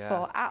galore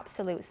for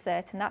absolute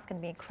certain. That's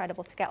going to be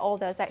incredible to get all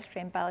those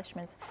extra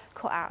embellishments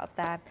cut out of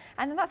there.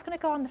 And then that's going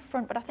to go on the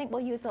front, but I think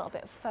we'll use a little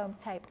bit of foam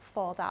tape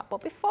for that.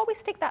 But before we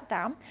stick that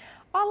down,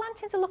 our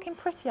lanterns are looking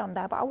pretty on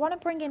there, but I want to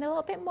bring in a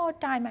little bit more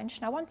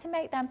dimension. I want to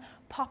make them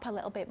pop a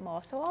little bit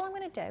more. So all I'm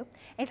going to do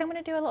is I'm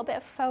going to do a little bit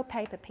of faux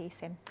paper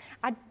piecing.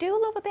 I do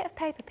love a bit of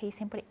paper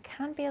piecing, but it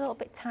can be a little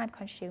bit time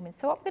consuming.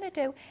 So what we're going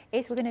to do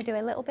is we're going to do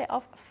a little bit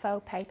of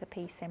faux paper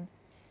piecing.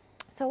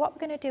 So what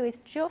we're going to do is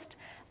just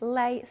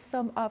lay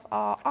some of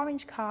our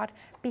orange card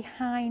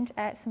behind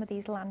some of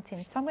these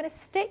lanterns. So I'm going to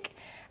stick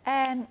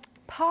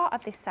part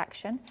of this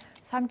section.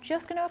 So I'm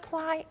just going to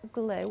apply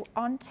glue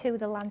onto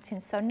the lantern,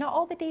 so not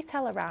all the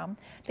detail around,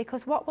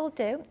 because what we'll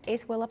do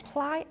is we'll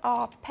apply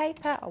our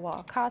paper or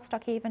our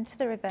cardstock even to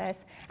the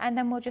reverse, and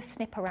then we'll just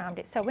snip around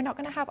it. So we're not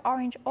going to have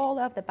orange all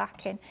over the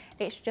backing,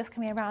 it's just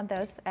going to be around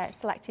those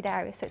selected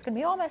areas. So it's going to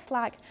be almost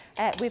like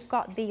we've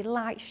got the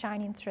light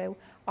shining through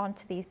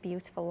onto these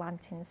beautiful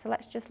lanterns. So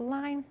let's just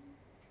line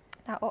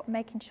that up,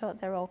 making sure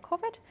that they're all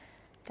covered.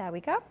 There we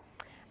go.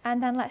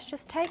 And then let's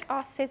just take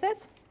our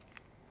scissors.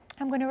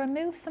 I'm going to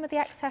remove some of the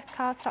excess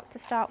cardstock to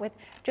start with,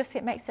 just so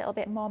it makes it a little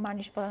bit more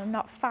manageable and I'm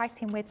not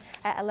fighting with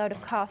a load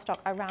of cardstock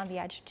around the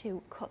edge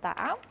to cut that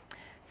out.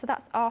 So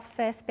that's our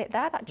first bit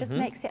there. That just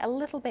makes it a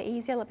little bit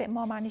easier, a little bit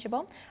more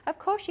manageable. Of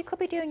course, you could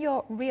be doing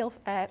your real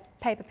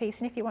paper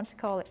piecing, if you want to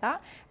call it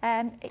that.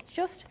 It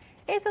just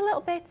is a little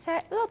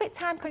bit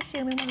time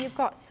consuming when you've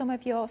got some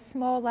of your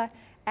smaller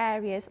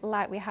areas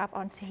like we have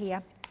onto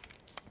here.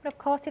 But of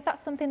course, if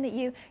that's something that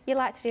you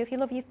like to do, if you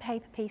love your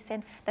paper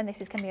piecing, then this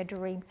is going to be a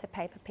dream to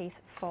paper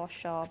piece for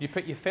sure. You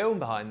put your film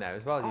behind there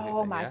as well, do you think?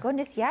 Oh my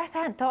goodness, yes, I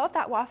hadn't thought of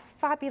that. What a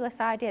fabulous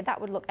idea.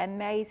 That would look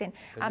amazing.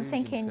 I'm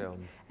thinking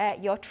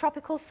your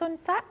tropical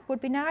sunset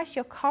would be nice.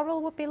 Your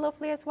coral would be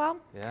lovely as well.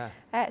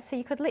 Yeah. So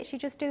you could literally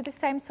just do the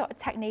same sort of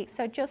technique.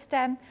 So just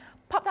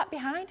pop that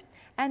behind,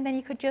 and then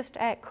you could just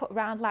cut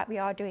round like we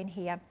are doing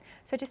here.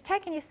 So just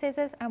taking your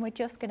scissors, and we're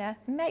just going to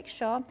make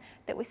sure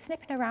that we're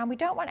snipping around. We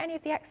don't want any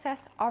of the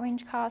excess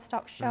orange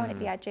cardstock showing at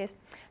the edges.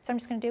 So I'm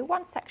just going to do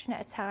one section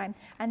at a time,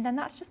 and then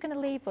that's just going to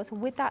leave us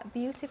with that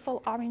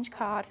beautiful orange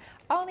card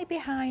only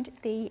behind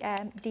the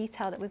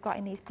detail that we've got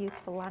in these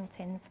beautiful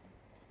lanterns.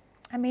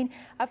 I mean,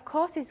 of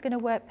course it's going to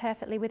work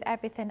perfectly with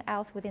everything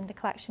else within the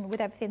collection,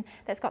 with everything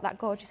that's got that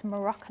gorgeous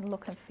Moroccan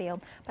look and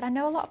feel. But I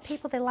know a lot of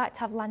people, they like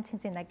to have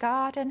lanterns in their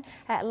garden,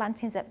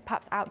 lanterns at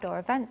perhaps outdoor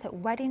events, at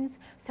weddings.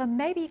 So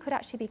maybe you could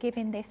actually be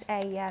giving this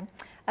a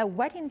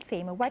wedding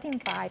theme, a wedding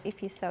vibe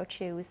if you so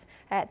choose.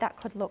 That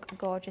could look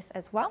gorgeous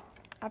as well.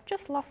 I've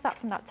just lost that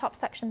from that top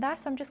section there,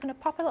 so I'm just going to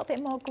pop a little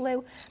bit more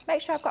glue.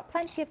 Make sure I've got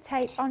plenty of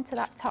tape onto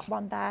that top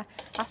one there.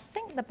 I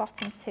think the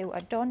bottom two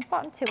are done.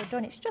 Bottom two are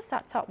done, it's just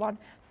that top one.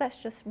 So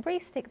let's just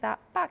re-stick that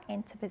back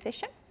into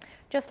position,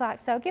 just like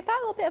so. Give that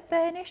a little bit of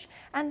burnish,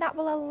 and that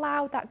will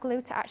allow that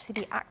glue to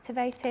actually be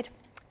activated.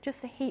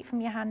 Just the heat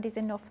from your hand is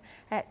enough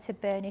to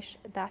burnish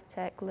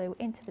that glue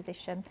into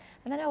position.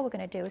 And then all we're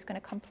going to do is going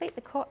to complete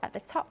the cut at the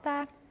top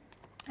there,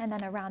 and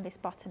then around this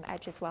bottom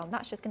edge as well. And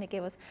that's just going to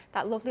give us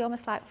that lovely,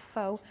 almost like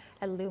faux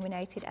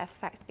illuminated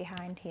effect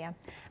behind here.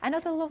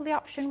 Another lovely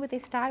option with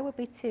this die would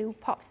be to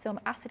pop some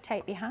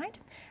acetate behind,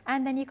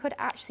 and then you could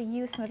actually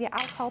use some of your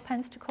alcohol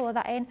pens to colour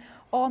that in,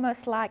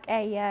 almost like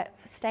a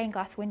stained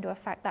glass window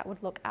effect. That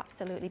would look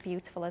absolutely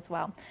beautiful as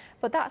well.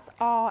 But that's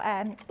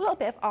our little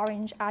bit of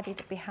orange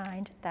added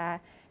behind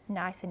there.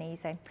 Nice and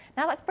easy.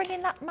 Now let's bring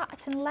in that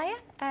Matin layer,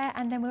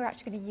 and then we're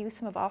actually going to use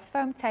some of our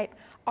foam tape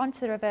onto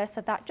the reverse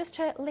of that, just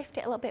to lift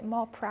it a little bit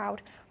more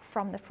proud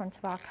from the front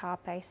of our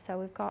card base. So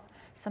we've got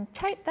some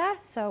tape there,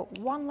 so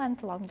one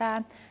length along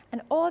there,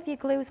 and all of your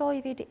glues, all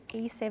of your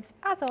adhesives,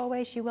 as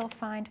always, you will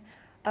find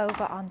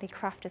over on the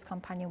Crafters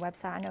Companion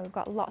website. I know we've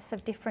got lots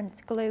of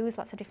different glues,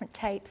 lots of different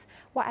tapes,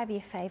 whatever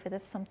your favour,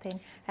 there's something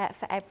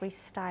for every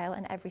style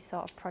and every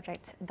sort of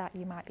project that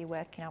you might be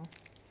working on.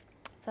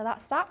 So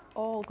that's that,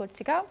 all good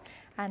to go.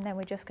 And then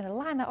we're just going to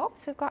line that up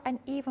so we've got an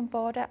even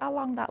border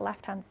along that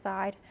left-hand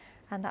side,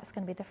 and that's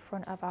going to be the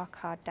front of our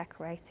card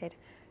decorated,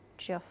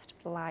 just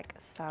like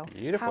so.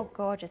 Beautiful. How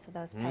gorgeous are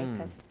those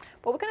papers.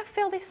 But we're going to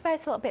fill this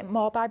space a little bit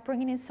more by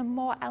bringing in some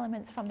more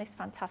elements from this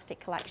fantastic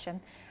collection.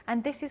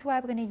 And this is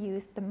where we're going to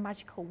use the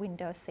magical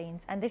window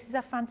scenes. And this is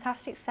a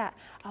fantastic set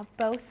of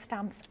both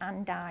stamps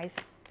and dies.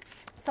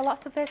 So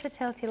lots of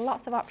versatility,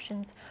 lots of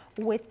options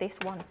with this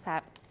one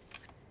set.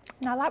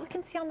 Now, like we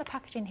can see on the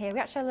packaging here, we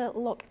actually had a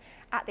little look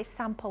at this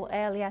sample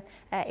earlier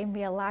in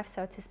real life,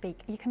 so to speak.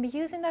 You can be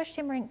using those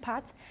shimmer ink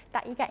pads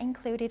that you get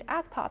included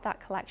as part of that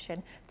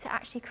collection to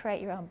actually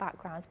create your own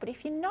backgrounds. But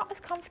if you're not as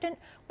confident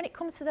when it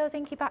comes to those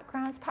inky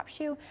backgrounds, perhaps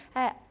you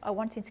are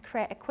wanting to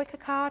create a quicker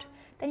card,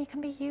 then you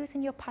can be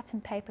using your pattern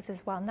papers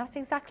as well. And that's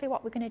exactly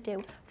what we're going to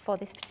do for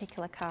this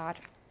particular card.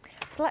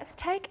 So let's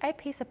take a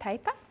piece of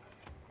paper,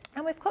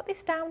 and we've cut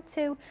this down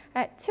to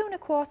 2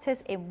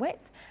 1/4 in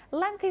width.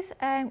 Length is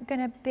going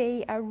to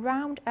be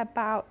around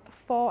about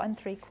 4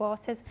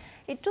 3/4.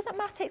 It doesn't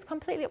matter, it's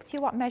completely up to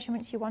you what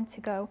measurements you want to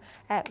go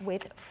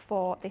with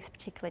for this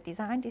particular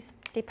design,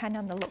 depending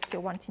on the look you're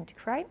wanting to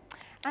create.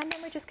 And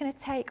then we're just going to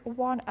take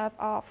one of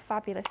our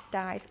fabulous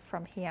dies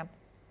from here.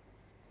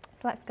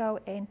 So let's go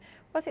in.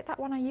 Was it that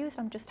one I used?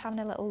 I'm just having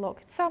a little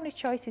look. So many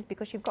choices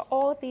because you've got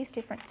all of these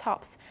different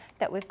tops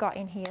that we've got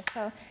in here.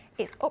 So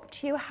it's up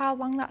to you how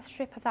long that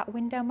strip of that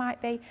window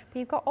might be, but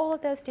you've got all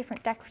of those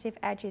different decorative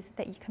edges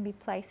that you can be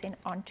placing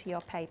onto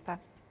your paper.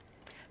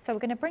 So we're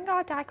going to bring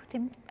our die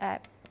cutting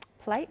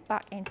plate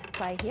back into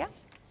play here,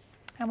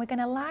 and we're going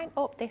to line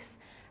up this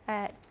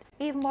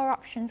even more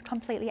options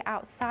completely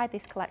outside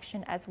this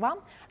collection as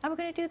well. And we're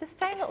going to do the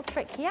same little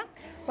trick here,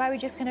 where we're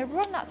just going to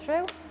run that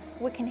through.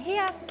 We can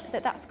hear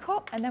that that's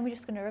cut, and then we're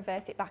just going to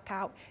reverse it back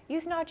out.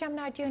 Using our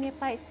Gemini Junior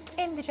plates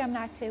in the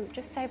Gemini 2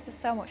 just saves us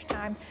so much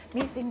time,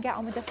 means we can get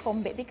on with the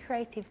fun bit, the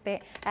creative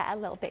bit a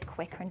little bit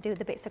quicker, and do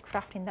the bits of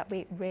crafting that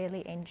we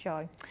really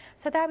enjoy.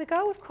 So there we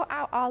go, we've cut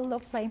out our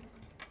lovely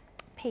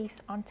piece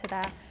onto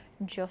there,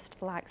 just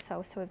like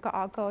so. So we've got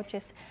our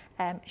gorgeous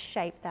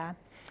shape there.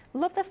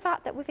 Love the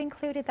fact that we've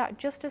included that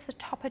just as a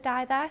topper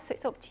die there, so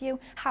it's up to you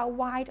how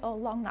wide or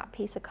long that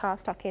piece of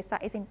cardstock is.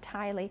 That is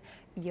entirely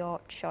your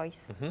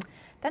choice.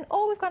 Then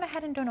all we've gone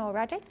ahead and done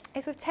already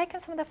is we've taken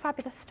some of the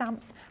fabulous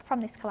stamps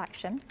from this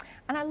collection,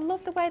 and I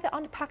love the way that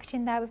on the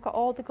packaging there we've got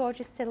all the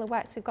gorgeous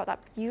silhouettes. We've got that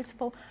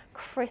beautiful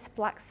crisp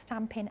black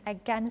stamping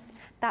against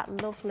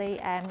that lovely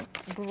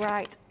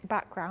bright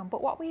background.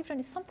 But what we've done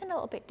is something a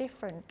little bit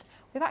different.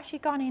 We've actually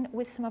gone in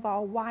with some of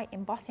our white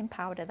embossing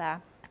powder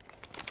there.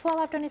 So all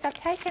I've done is I've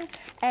taken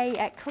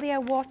a clear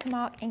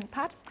watermark ink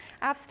pad,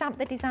 I've stamped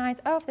the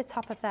designs over the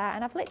top of there,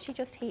 and I've literally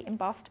just heat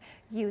embossed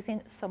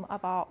using some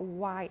of our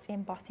white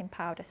embossing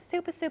powder.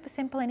 Super, super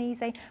simple and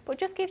easy, but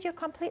just gives you a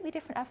completely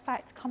different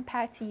effect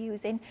compared to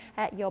using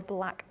your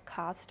black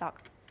cardstock.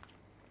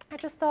 I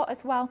just thought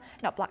as well,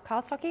 not black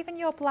cardstock, even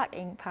your black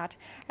ink pad,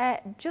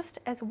 just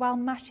as well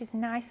matches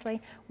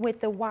nicely with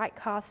the white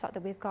cardstock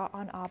that we've got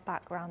on our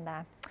background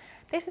there.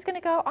 This is going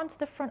to go onto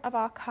the front of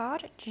our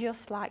card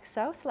just like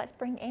so. So let's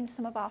bring in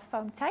some of our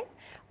foam tape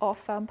or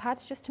foam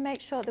pads just to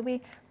make sure that we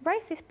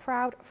raise this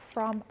proud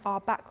from our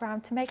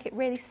background to make it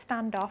really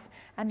stand off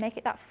and make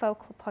it that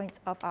focal point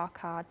of our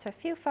card. So a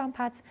few foam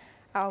pads,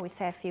 I always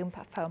say a few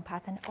foam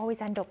pads and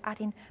always end up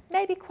adding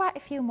maybe quite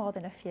a few more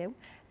than a few.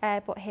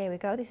 But here we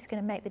go, this is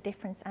going to make the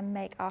difference and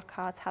make our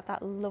cards have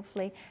that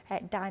lovely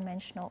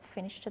dimensional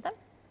finish to them.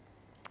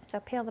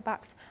 So peel the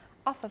backs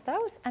off of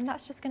those, and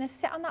that's just going to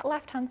sit on that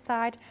left hand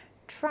side,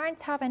 trying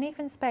to have an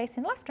even space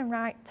in left and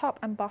right, top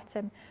and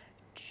bottom,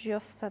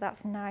 just so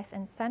that's nice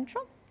and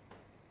central.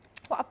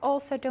 What I've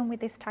also done with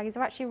this tag is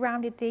I've actually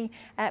rounded the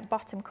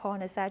bottom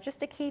corners there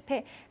just to keep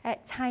it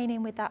tying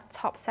in with that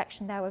top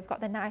section there. We've got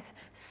the nice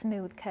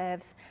smooth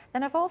curves.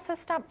 Then I've also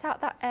stamped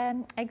out that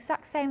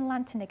exact same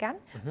lantern again,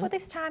 but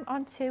this time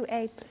onto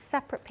a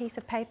separate piece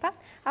of paper.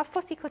 I've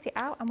fussy cut it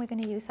out and we're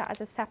going to use that as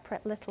a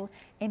separate little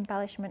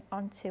embellishment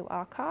onto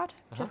our card.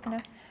 Just going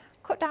to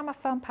cut down my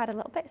foam pad a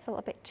little bit. It's a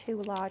little bit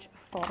too large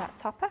for that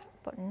topper,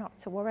 but not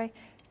to worry.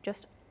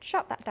 Just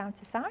chop that down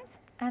to size,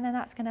 and then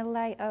that's going to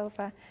lay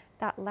over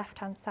that left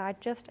hand side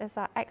just as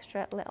that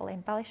extra little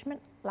embellishment,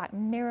 like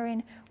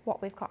mirroring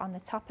what we've got on the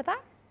top of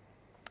that.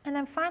 And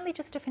then finally,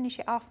 just to finish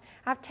it off,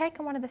 I've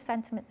taken one of the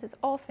sentiments that's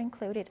also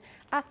included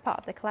as part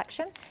of the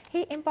collection.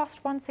 He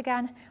embossed once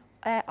again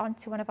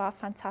onto one of our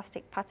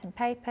fantastic pattern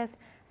papers,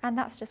 and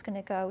that's just going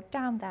to go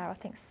down there, I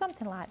think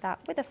something like that,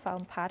 with a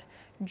foam pad,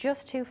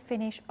 just to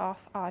finish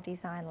off our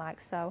design like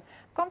so.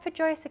 I've gone for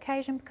joyous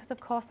occasion because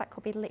of course that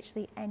could be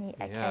literally any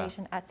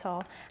occasion at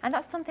all. And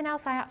that's something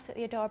else I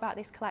absolutely adore about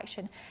this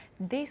collection.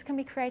 These can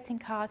be creating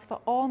cards for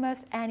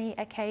almost any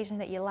occasion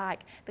that you like.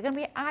 They're going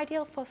to be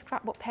ideal for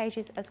scrapbook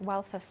pages as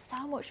well, so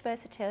much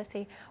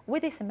versatility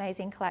with this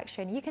amazing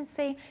collection. You can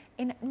see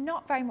in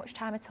not very much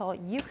time at all,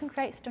 you can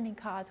create stunning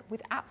cards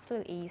with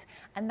absolute ease,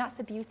 and that's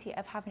the beauty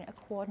of having a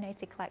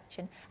coordinated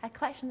collection, a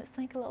collection that's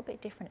something a little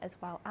bit different as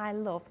well. I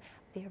love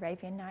the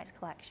Arabian Nights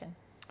collection.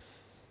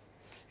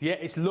 Yeah,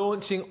 it's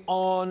launching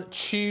on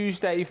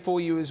Tuesday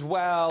for you as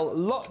well.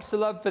 Lots of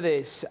love for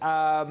this.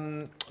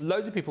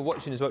 Loads of people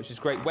watching as well, which is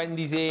great.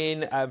 Wendy's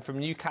in from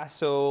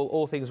Newcastle.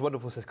 All Things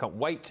Wonderful says, can't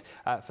wait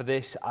for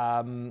this.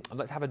 I'd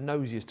like to have a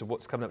nosy as to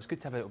what's coming up. It's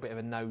good to have a little bit of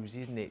a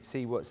nosy, isn't it?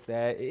 See what's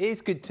there. It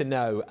is good to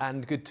know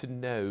and good to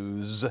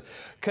nose.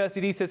 Kirsty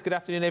D says, good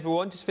afternoon,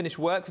 everyone. Just finished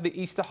work for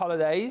the Easter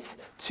holidays.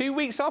 2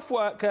 weeks off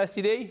work,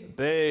 Kirsty D.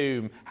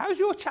 Boom. How's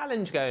your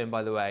challenge going,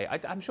 by the way?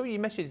 I'm sure you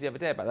messaged the other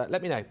day about that.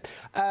 Let me know.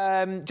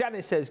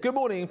 Janice says, good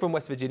morning from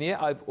West Virginia.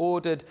 I've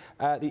ordered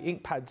the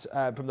ink pads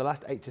from the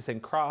last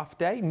HSN Craft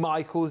Day.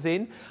 Michael's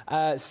in.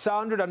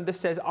 Sandra Dunder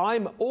says,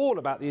 I'm all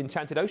about the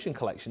Enchanted Ocean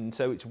collection,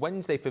 so it's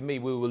Wednesday for me.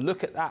 We will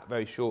look at that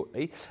very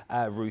shortly.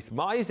 Ruth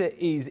Miser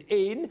is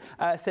in.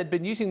 Said,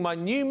 been using my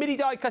new MIDI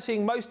die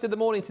cutting most of the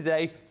morning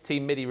today.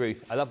 Team MIDI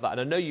Ruth. I love that.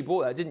 And I know you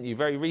bought that, didn't you,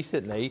 very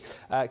recently.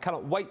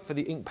 Cannot wait for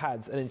the ink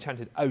pads and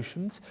Enchanted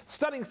Oceans.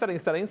 Stunning, stunning,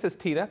 stunning, says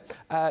Tina.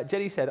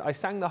 Jenny said, I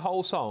sang the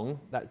whole song,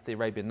 that's the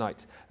Arabian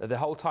Nights, the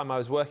whole time I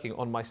was working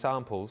on my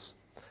samples.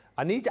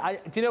 Do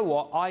you know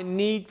what? I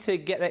need to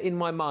get that in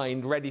my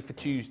mind ready for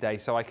Tuesday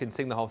so I can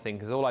sing the whole thing,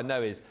 because all I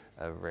know is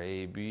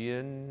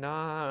Arabian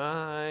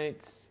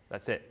Nights.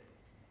 That's it.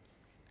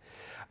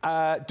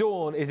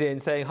 Dawn is in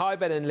saying, hi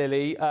Ben and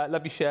Lily,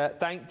 love your shirt,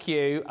 thank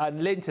you.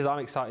 And Lynn says, I'm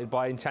excited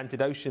by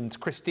Enchanted Oceans.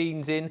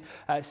 Christine's in.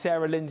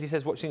 Sarah Lindsay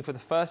says, watching for the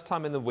first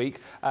time in the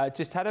week,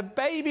 just had a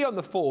baby on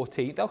the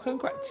 14th. Oh,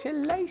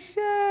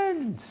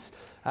 congratulations.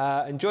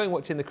 Enjoying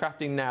watching the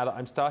crafting now that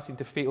I'm starting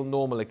to feel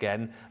normal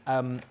again.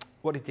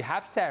 What did you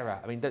have, Sarah?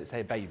 I mean, don't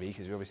say a baby,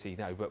 because we obviously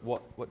know, but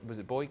what was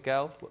it, boy,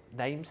 girl? What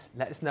names?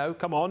 Let us know,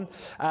 come on.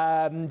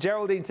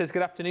 Geraldine says,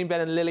 good afternoon,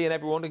 Ben and Lily and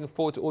everyone. Looking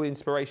forward to all the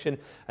inspiration.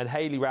 And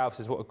Hayley Ralph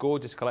says, what a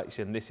gorgeous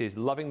collection. This is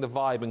loving the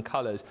vibe and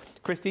colours.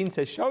 Christine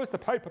says, show us the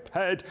paper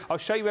pad. I'll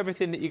show you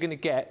everything that you're going to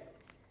get.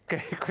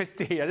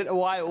 Christine, I don't know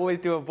why I always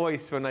do a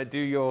voice when I do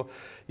your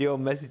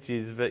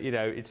messages, but you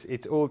know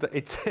it's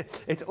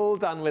all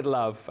done with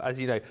love, as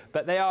you know.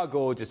 But they are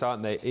gorgeous,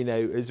 aren't they? You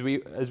know, as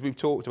we've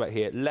talked about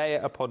here, layer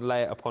upon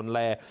layer upon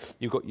layer.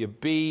 You've got your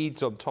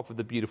beads on top of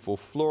the beautiful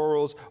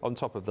florals, on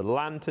top of the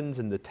lanterns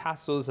and the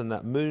tassels and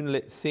that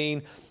moonlit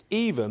scene.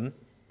 Even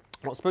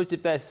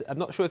I'm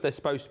not sure if they're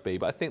supposed to be,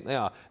 but I think they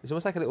are. It's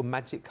almost like a little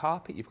magic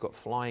carpet you've got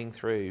flying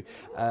through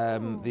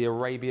the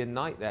Arabian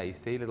Night there. You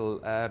see, little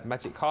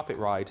magic carpet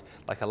ride,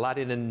 like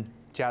Aladdin and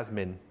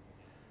Jasmine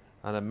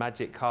on a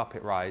magic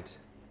carpet ride.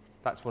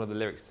 That's one of the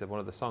lyrics to one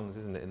of the songs,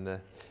 isn't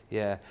it?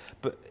 Yeah,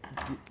 but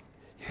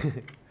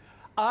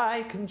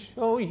I can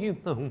show you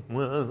the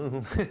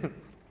world,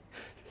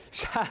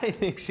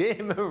 shining,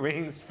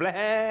 shimmering,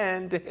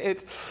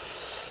 splendid.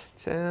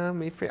 Tell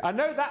me free. I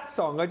know that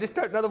song, I just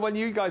don't know the one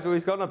you guys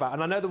always gone about,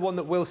 and I know the one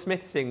that Will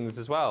Smith sings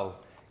as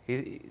well.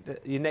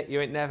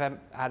 You ain't never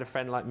had a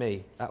friend like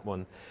me, that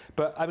one.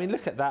 But, I mean,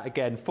 look at that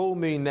again. Full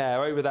moon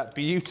there over that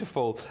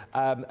beautiful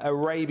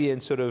Arabian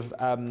sort of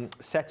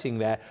setting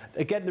there.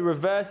 Again, the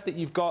reverse that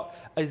you've got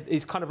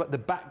is kind of like the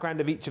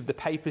background of each of the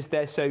papers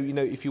there. So, you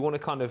know, if you want to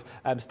kind of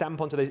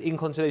stamp onto those,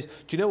 ink onto those. Do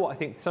you know what? I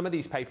think some of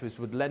these papers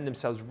would lend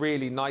themselves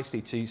really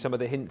nicely to some of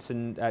the hints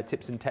and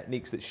tips and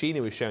techniques that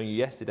Sheena was showing you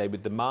yesterday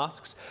with the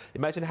masks.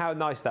 Imagine how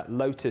nice that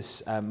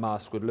lotus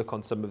mask would look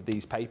on some of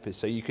these papers.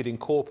 So you could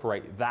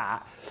incorporate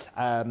that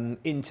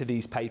into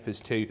these papers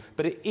too.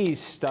 But it is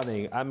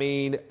stunning. I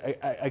mean,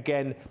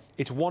 again,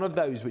 it's one of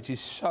those which is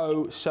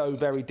so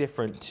very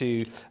different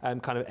to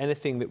kind of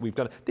anything that we've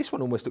done. This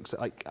one almost looks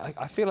like,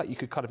 I feel like you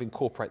could kind of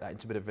incorporate that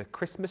into a bit of a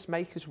Christmas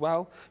make as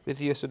well,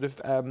 with your sort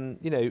of,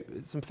 you know,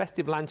 some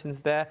festive lanterns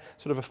there,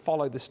 sort of a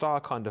follow the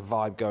star kind of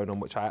vibe going on,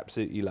 which I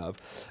absolutely love.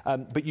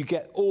 But you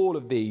get all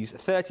of these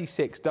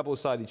 36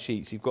 double-sided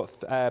sheets. You've got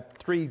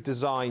three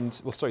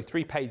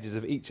pages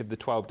of each of the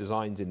 12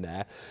 designs in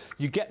there.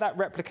 You get that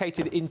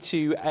replicated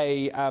into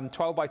a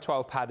 12 by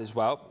 12 pad as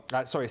well.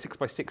 Sorry, a 6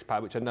 by 6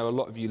 pad, which I know a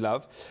lot of you love.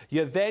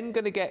 You're then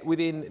going to get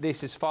within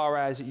this, as far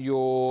as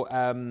your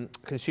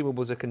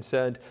consumables are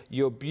concerned,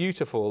 your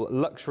beautiful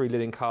luxury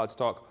linen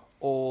cardstock,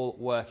 all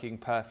working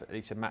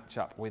perfectly to match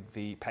up with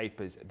the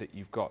papers that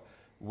you've got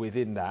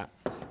within that.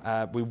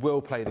 We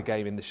will play the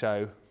game in the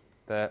show.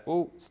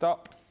 Oh,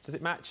 stop. Does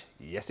it match?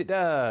 Yes, it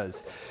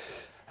does.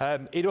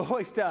 It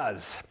always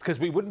does, because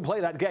we wouldn't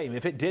play that game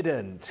if it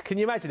didn't. Can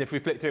you imagine if we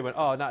flipped through and went,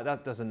 oh, no,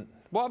 that doesn't...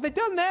 What have they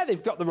done there?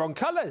 They've got the wrong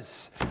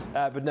colours.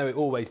 But no, it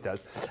always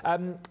does.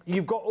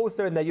 You've got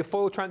also in there your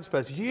foil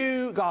transfers.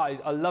 You guys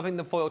are loving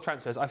the foil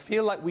transfers. I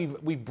feel like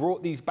we've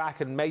brought these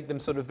back and made them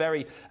sort of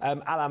very a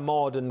la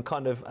mode and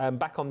kind of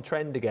back on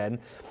trend again.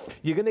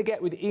 You're going to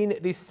get within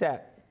this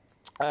set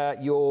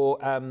your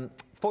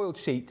foiled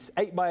sheets,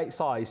 8 by 8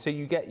 size. So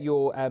you get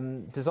your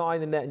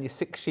design in there and your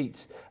 6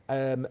 sheets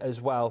as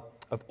well,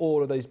 of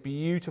all of those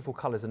beautiful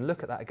colours. And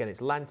look at that again,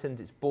 it's lanterns,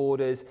 it's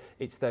borders,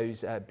 it's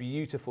those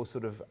beautiful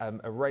sort of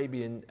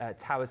Arabian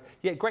towers.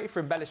 Yeah, great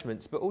for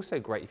embellishments, but also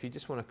great if you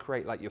just want to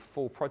create like your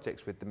full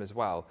projects with them as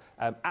well.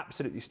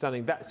 Absolutely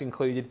stunning, that's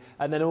included.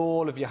 And then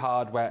all of your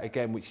hardware,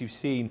 again, which you've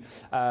seen,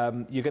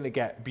 you're going to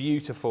get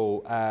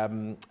beautiful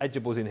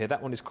edgeables in here.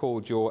 That one is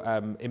called your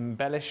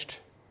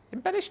embellished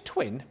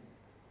twin.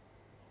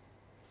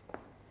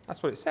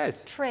 That's what it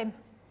says. Trim.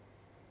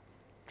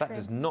 That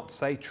does not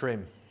say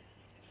trim.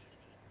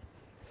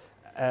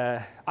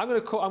 I'm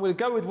going to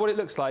go with what it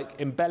looks like,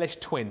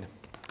 embellished twin.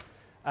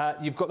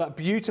 You've got that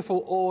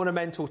beautiful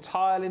ornamental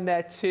tile in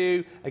there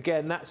too.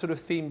 Again, that sort of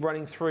theme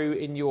running through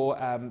in your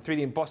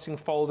 3D embossing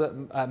folder,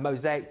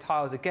 mosaic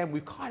tiles. Again,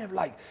 we've kind of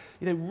like,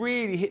 you know,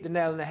 really hit the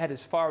nail on the head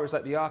as far as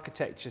like the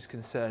architecture is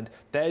concerned.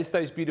 There's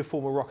those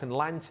beautiful Moroccan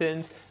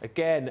lanterns.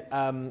 Again,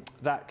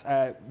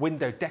 that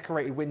window,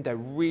 decorated window,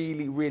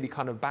 really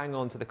kind of bang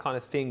on to the kind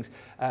of things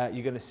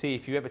you're going to see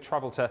if you ever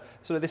travel to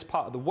sort of this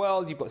part of the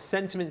world. You've got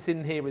sentiments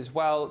in here as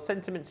well.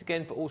 Sentiments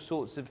again for all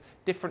sorts of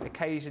different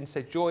occasions,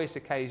 so joyous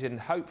occasion,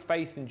 hope,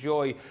 faith and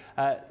joy.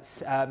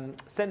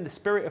 Send the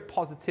spirit of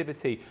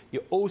positivity.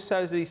 You're also,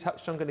 as Lee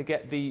touched on, going to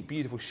get the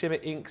beautiful shimmer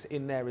inks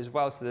in there as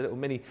well, so the little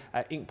mini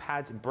ink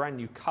pads and brand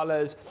new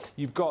colours.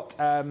 You've got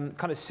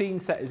kind of scene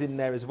setters in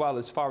there as well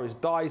as far as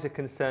dies are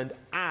concerned,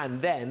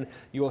 and then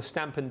your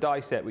stamp and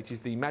die set, which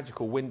is the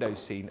magical window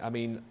scene. I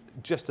mean,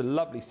 just a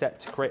lovely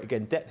set to create,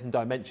 again, depth and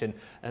dimension,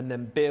 and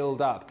then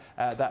build up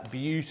that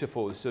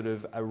beautiful sort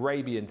of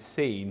Arabian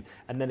scene.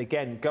 And then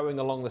again, going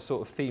along the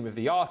sort of theme of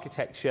the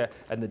architecture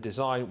and the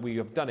design, we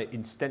have done it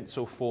in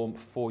stencil form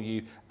for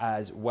you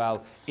as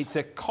well. It's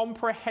a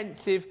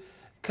comprehensive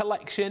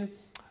collection.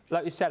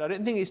 Like we said, I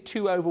don't think it's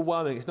too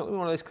overwhelming. It's not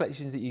one of those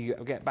collections that you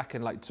get back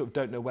and like sort of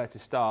don't know where to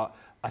start.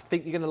 I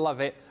think you're going to love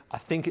it. I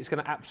think it's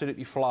going to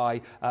absolutely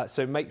fly.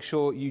 So make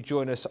sure you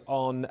join us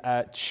on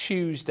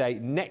Tuesday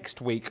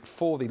next week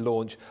for the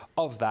launch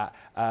of that.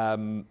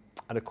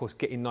 And of course,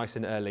 get in nice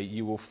and early.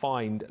 You will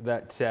find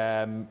that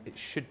it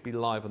should be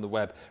live on the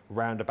web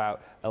round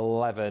about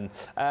 11.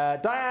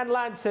 Diane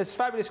Lance says,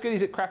 fabulous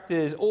goodies at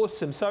Crafters.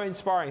 Awesome, so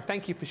inspiring.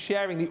 Thank you for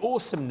sharing the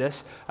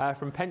awesomeness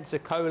from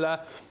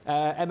Pensacola.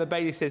 Emma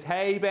Bailey says,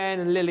 hey, Ben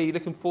and Lily,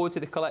 looking forward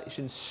to the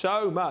collection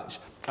so much.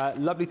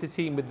 Lovely to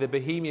team with the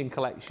Bohemian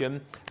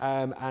collection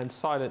and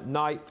Silent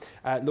Night.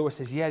 Laura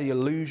says, yeah, the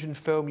illusion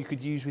film you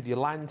could use with your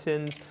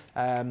lanterns.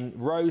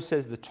 Rose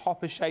says the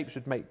topper shapes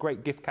would make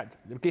great gift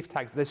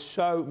tags. There's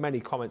so many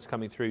comments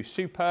coming through.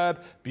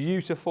 Superb,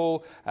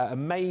 beautiful,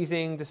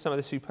 amazing. Just some of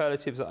the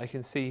superlatives that I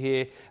can see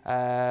here.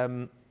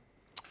 And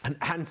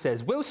Anne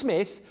says, Will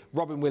Smith,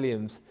 Robin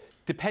Williams.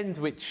 Depends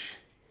which,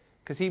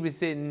 because he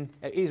was in,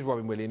 it is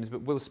Robin Williams,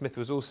 but Will Smith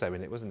was also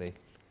in it, wasn't he?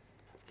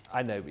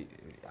 I know.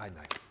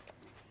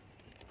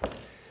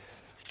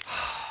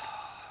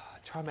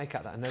 Try and make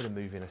out that I know the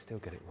movie and I still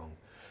get it wrong.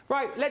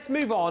 Right, let's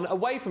move on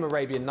away from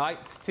Arabian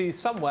Nights to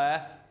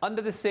somewhere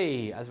under the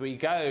sea as we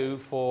go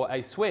for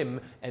a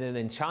swim in an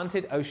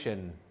enchanted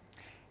ocean.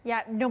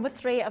 Yeah, number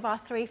 3 of our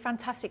 3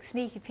 fantastic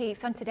sneaky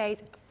peeks on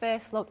today's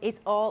first look is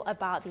all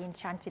about the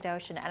Enchanted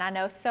Ocean. And I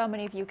know so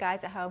many of you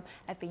guys at home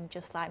have been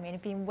just like me and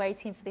have been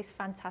waiting for this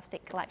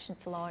fantastic collection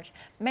to launch.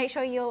 Make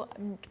sure you'll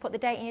put the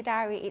date in your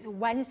diary. It's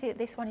Wednesday that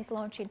this one is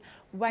launching,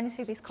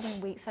 Wednesday this coming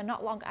week, so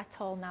not long at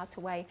all now to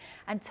wait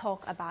and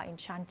talk about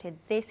Enchanted.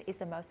 This is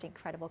the most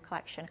incredible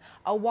collection.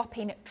 A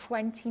whopping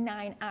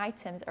 29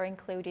 items are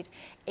included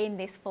in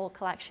this full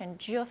collection.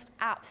 Just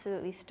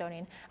absolutely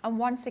stunning. And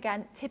once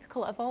again,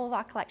 typical of all of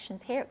our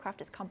collections here at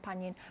Crafters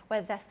Companion,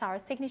 whether they're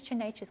Sara's Signature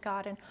Nature's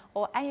Garden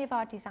or any of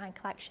our design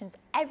collections,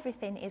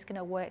 everything is going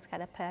to work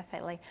together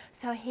perfectly.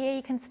 So here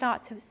you can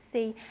start to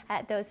see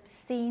those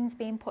scenes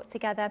being put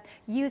together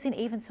using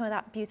even some of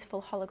that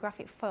beautiful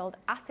holographic foiled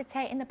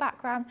acetate in the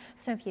background,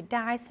 some of your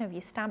dies, some of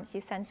your stamps,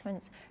 your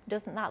sentiments.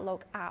 Doesn't that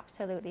look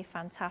absolutely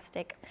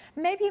fantastic?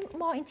 Maybe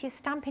more into your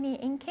stamping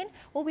and inking.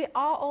 Well, we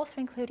are also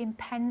including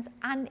pens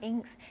and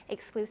inks,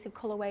 exclusive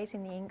colourways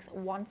in the inks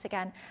once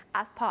again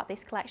as part of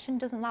this collection.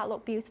 Doesn't that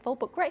look beautiful?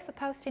 But great for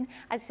posting,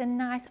 as it's a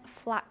nice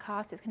flat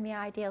card, so it's going to be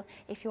ideal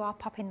if you are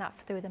popping that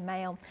through the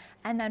mail.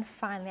 And then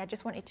finally, I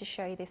just wanted to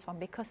show you this one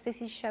because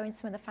this is showing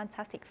some of the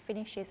fantastic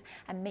finishes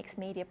and mixed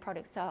media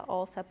products that are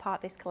also part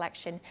of this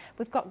collection.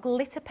 We've got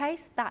glitter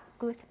paste. That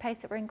glitter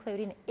paste that we're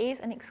including is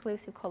an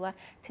exclusive colour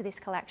to this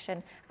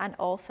collection, and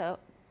also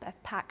a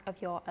pack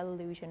of your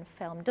illusion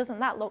film. Doesn't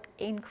that look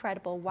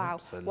incredible? Wow,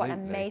 absolutely. What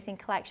an amazing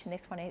collection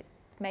this one is.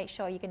 Make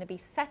sure you're going to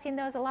be setting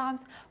those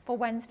alarms for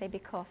Wednesday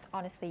because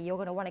honestly, you're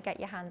going to want to get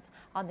your hands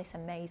on this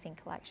amazing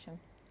collection.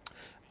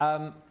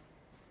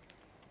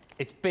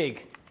 It's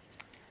big.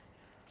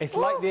 It's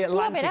like the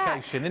Atlantic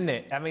Ocean, isn't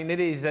it? I mean, it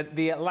is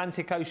the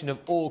Atlantic Ocean of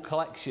all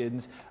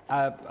collections.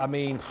 I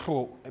mean,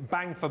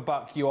 bang for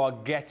buck, you are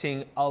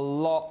getting a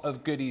lot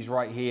of goodies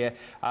right here.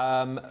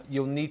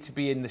 You'll need to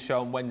be in the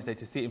show on Wednesday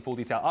to see it in full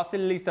detail. After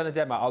Lily's done a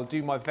demo, I'll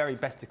do my very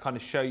best to kind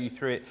of show you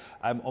through it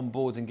on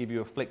boards and give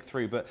you a flick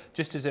through. But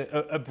just as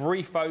a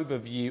brief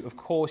overview, of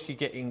course, you're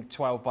getting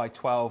 12 by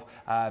 12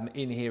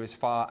 in here as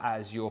far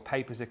as your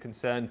papers are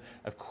concerned.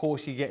 Of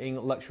course, you're getting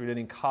luxury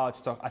linen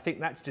cardstock. I think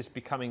that's just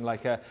becoming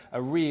like a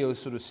real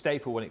sort of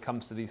staple when it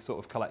comes to these sort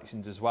of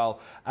collections as well.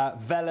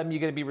 Vellum you're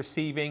going to be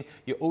receiving.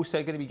 You're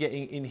also going to be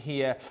getting in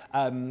here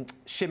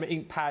shimmer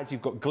ink pads.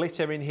 You've got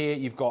glitter in here.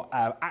 You've got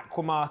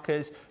aqua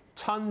markers.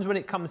 Tons when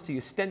it comes to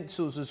your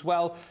stencils as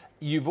well.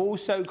 You've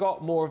also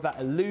got more of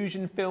that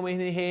illusion film in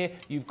here.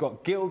 You've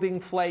got gilding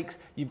flakes.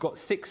 You've got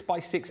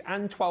 6x6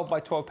 and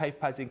 12x12 paper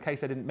pads, in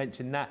case I didn't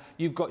mention that.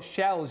 You've got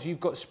shells,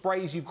 you've got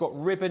sprays, you've got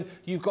ribbon.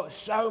 You've got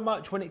so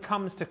much when it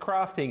comes to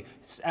crafting.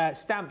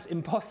 Stamps,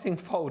 embossing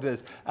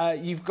folders.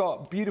 You've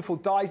got beautiful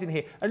dies in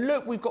here. And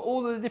look, we've got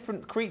all of the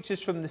different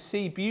creatures from the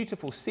sea.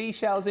 Beautiful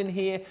seashells in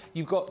here.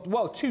 You've got,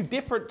 well, 2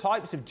 different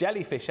types of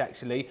jellyfish,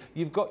 actually.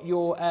 You've got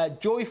your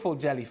joyful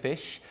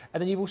jellyfish,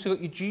 and then you've also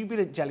got your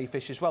jubilant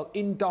jellyfish as well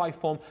in die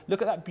form.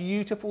 Look at that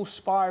beautiful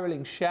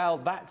spiraling shell.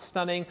 That's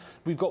stunning.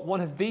 We've got one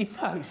of the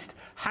most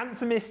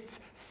handsomest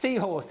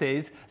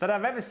seahorses that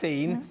I've ever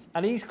seen,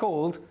 and he's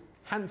called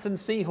Handsome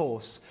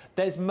Seahorse.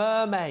 There's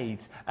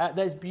mermaids.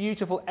 There's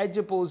beautiful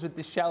edgeables with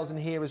the shells in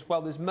here as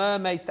well. There's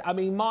mermaids. I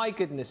mean, my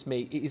goodness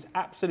me, it is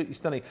absolutely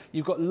stunning.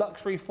 You've got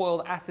luxury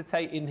foiled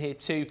acetate in here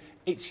too.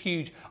 It's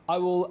huge. I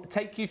will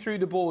take you through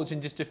the boards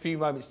in just a few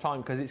moments'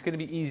 time because it's going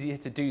to be easier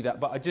to do that.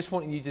 But I just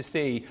want you to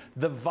see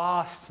the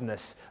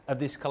vastness of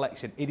this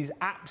collection. It is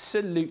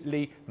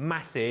absolutely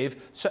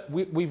massive. So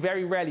we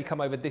very rarely come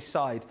over this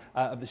side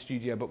of the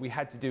studio, but we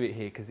had to do it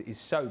here because it is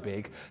so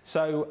big.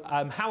 So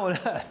how on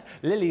earth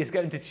Lily is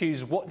going to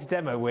choose what to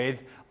demo with,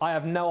 I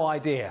have no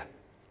idea.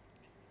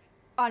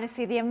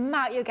 Honestly, the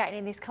amount you're getting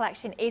in this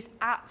collection is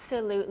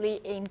absolutely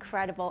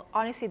incredible.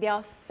 Honestly, there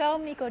are so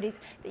many goodies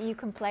that you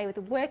can play with,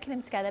 working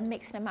them together,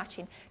 mixing and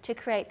matching to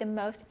create the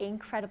most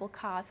incredible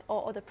cards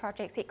or other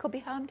projects. It could be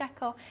home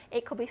decor,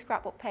 it could be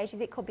scrapbook pages,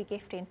 it could be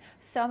gifting.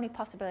 So many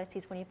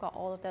possibilities when you've got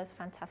all of those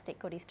fantastic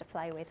goodies to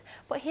play with.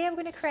 But here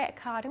we're going to create a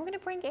card and we're going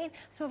to bring in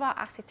some of our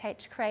acetate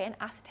to create an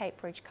acetate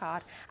bridge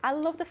card. I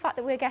love the fact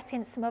that we're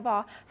getting some of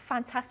our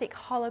fantastic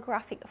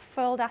holographic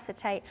foiled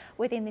acetate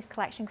within this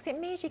collection because it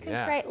means you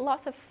can create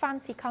lots of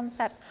fancy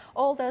concepts,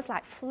 all those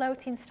like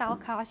floating style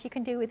cards you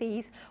can do with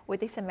ease with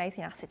this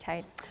amazing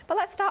acetate. But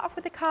let's start off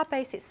with the card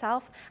base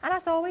itself, and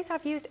as always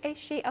I've used a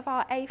sheet of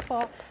our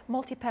A4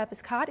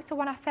 multi-purpose card. It's the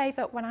one I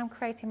favourite when I'm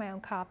creating my own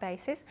card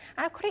bases,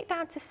 and I've cut it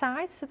down to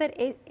size so that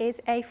it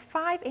is a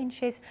 5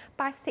 inches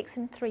by 6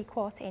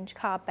 3/4 inch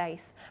card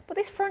base. But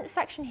this front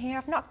section here,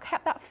 I've not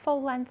kept that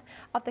full length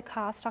of the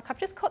cardstock. I've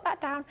just cut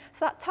that down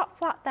so that top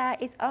flat there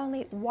is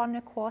only 1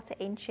 1/4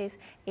 inches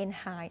in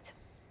height.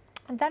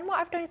 And then what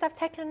I've done is I've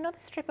taken another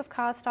strip of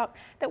cardstock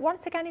that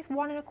once again is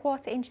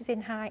 1¼ inches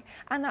in height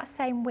and that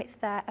same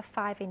width there of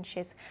 5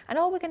 inches. And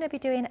all we're going to be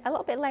doing a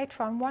little bit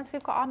later on, once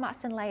we've got our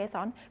mats and layers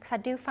on, because I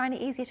do find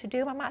it easier to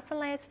do my mats and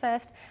layers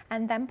first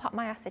and then pop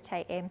my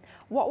acetate in.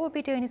 What we'll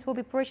be doing is we'll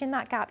be bridging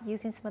that gap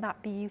using some of that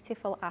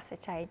beautiful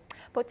acetate.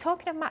 But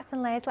talking of mats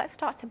and layers, let's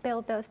start to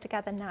build those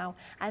together now.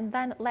 And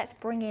then let's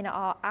bring in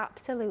our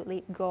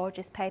absolutely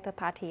gorgeous paper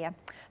pad here.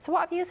 So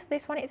what I've used for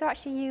this one is I've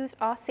actually used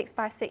our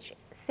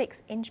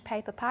 6x6 inch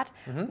paper pad.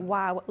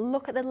 Wow,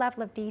 look at the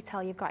level of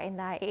detail you've got in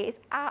there. It is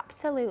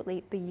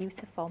absolutely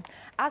beautiful.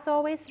 As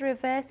always, the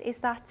reverse is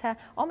that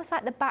almost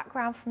like the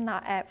background from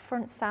that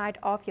front side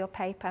of your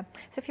paper.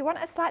 So if you want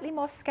a slightly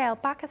more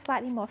scaled back, a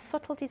slightly more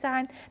subtle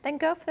design, then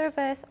go for the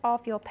reverse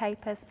of your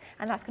papers,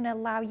 and that's going to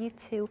allow you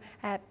to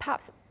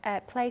perhaps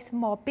place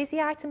more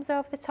busy items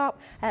over the top,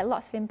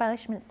 lots of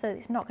embellishments, so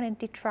it's not going to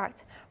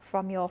detract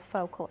from your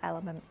focal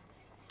element.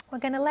 We're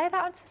going to lay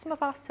that onto some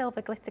of our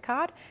silver glitter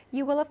card.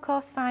 You will of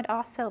course find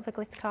our silver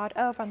glitter card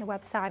over on the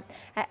website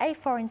at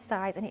A4 in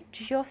size, and it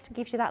just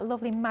gives you that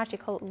lovely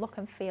magical look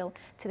and feel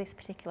to this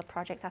particular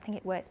project. I think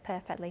it works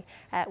perfectly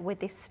with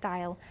this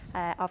style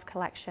of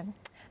collection.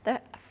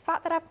 The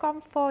fact that I've gone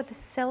for the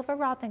silver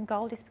rather than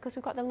gold is because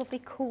we've got the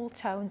lovely cool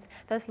tones,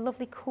 those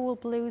lovely cool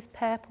blues,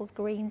 purples,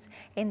 greens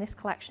in this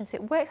collection. So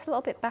it works a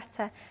little bit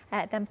better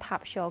than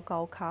perhaps your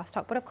gold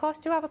cardstock. But of course,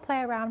 do have a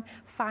play around,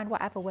 find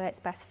whatever works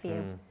best for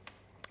you.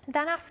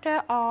 Then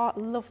after our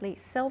lovely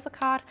silver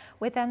card,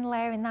 we're then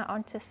layering that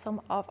onto some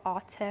of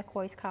our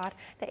turquoise card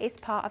that is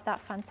part of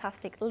that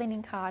fantastic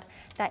linen card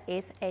that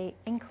is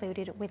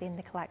included within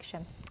the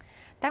collection.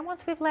 Then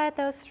once we've layered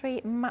those 3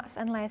 mats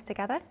and layers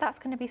together, that's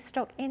going to be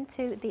stuck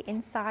into the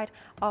inside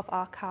of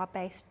our card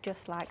base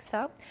just like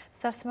so.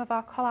 So some of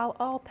our Collal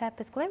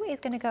all-purpose glue is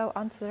going to go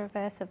onto the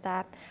reverse of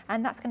there,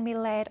 and that's going to be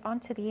layered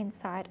onto the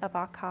inside of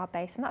our card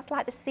base. And that's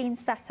like the scene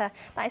setter.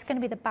 That is going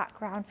to be the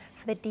background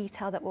for the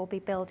detail that we'll be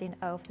building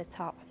over the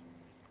top.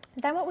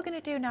 Then what we're going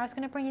to do now is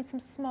going to bring in some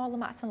smaller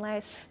mats and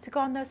layers to go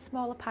on those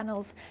smaller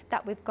panels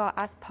that we've got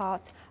as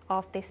part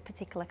of this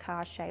particular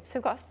card shape. So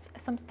we've got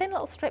some thin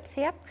little strips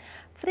here.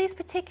 For these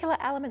particular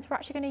elements, we're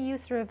actually going to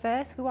use the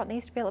reverse. We want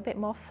these to be a little bit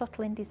more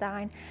subtle in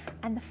design,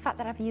 and the fact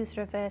that I've used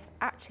the reverse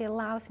actually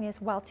allows me as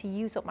well to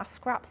use up my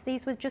scraps.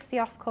 These were just the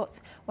offcuts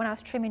when I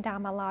was trimming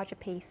down my larger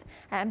piece,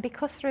 and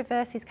because the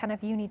reverse is kind of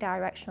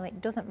unidirectional,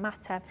 it doesn't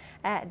matter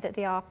that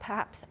they are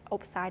perhaps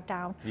upside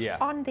down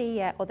on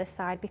the other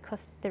side,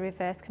 because the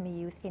reverse can be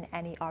used in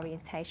any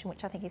orientation,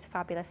 which I think is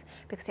fabulous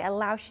because it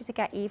allows you to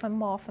get even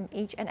more from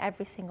each and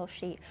every single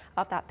sheet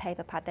of that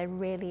paper pad. There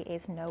really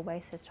is no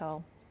waste at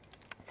all.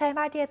 Same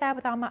idea there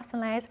with our mats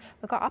and layers.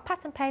 We've got our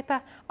pattern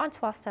paper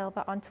onto our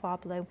silver, onto our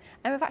blue,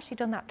 and we've actually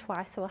done that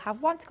twice. So we'll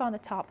have one to go on the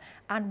top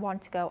and one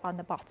to go on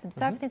the bottom.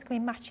 So everything's going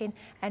to be matching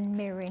and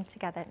mirroring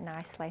together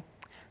nicely.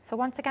 So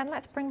once again,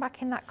 let's bring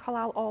back in that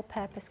Collal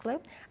all-purpose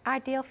glue.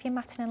 Ideal for your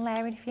matting and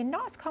layering. If you're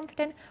not as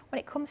confident when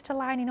it comes to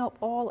lining up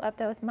all of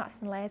those mats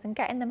and layers and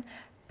getting them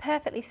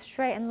perfectly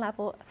straight and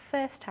level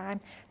first time,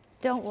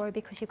 don't worry,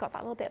 because you've got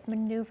that little bit of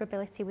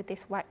manoeuvrability with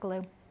this wet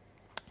glue.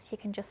 So you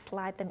can just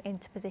slide them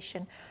into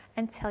position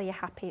until you're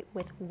happy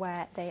with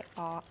where they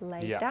are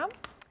laid down.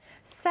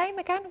 Same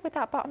again with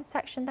that bottom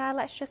section there.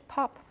 Let's just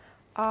pop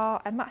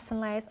our mats and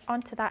layers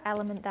onto that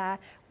element there,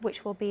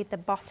 which will be the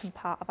bottom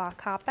part of our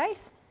card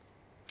base.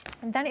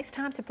 And then it's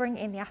time to bring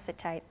in the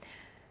acetate.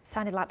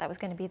 Sounded like that was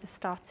going to be the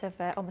start of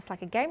almost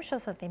like a game show or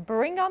something.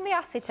 Bring on the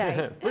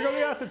acetate. Bring on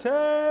the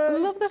acetate.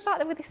 Love the fact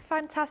that with this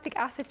fantastic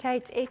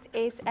acetate, it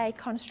is a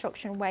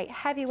construction weight,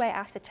 heavyweight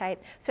acetate.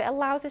 So it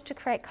allows us to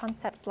create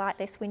concepts like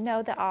this. We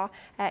know that our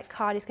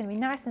card is going to be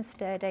nice and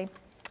sturdy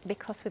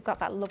because we've got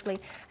that lovely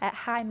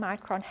high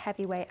micron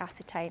heavyweight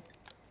acetate.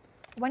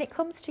 When it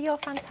comes to your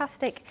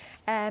fantastic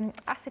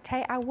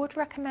acetate, I would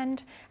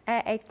recommend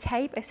a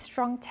tape, a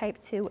strong tape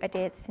to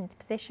adhere this into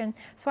position.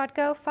 So I'd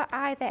go for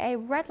either a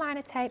red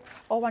liner tape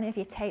or one of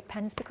your tape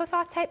pens. Because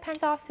our tape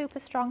pens are super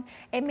strong,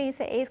 it means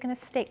that it is going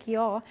to stick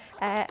your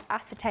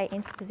acetate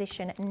into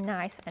position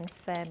nice and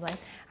firmly.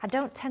 I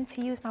don't tend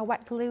to use my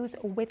wet glues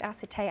with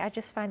acetate. I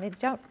just find they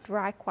don't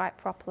dry quite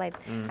properly,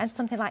 and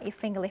something like your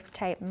finger lift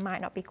tape might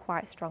not be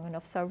quite strong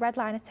enough. So red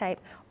liner tape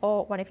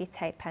or one of your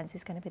tape pens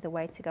is going to be the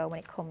way to go when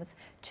it comes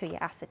to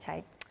your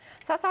acetate.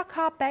 So that's our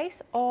card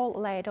base all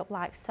laid up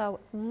like so.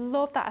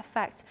 Love that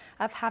effect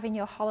of having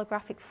your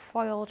holographic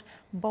foiled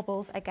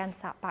bubbles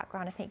against that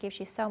background. I think it gives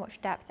you so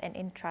much depth and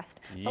interest.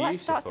 But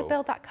let's start to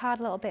build that card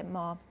a little bit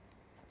more.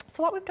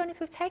 So what we've done is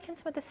we've taken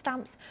some of the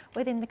stamps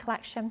within the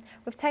collection.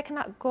 We've taken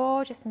that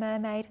gorgeous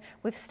mermaid,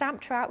 we've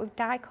stamped her out, we've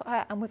die cut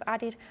her, and we've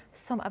added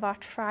some of our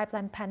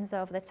tri-blend pens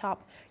over the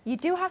top. You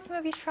do have some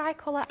of your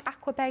tricolour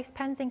aqua-based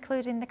pens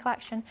included in the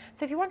collection.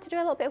 So if you want to do a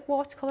little bit of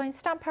watercolouring,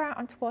 stamp her out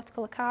onto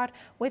watercolour card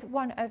with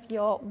one of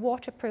your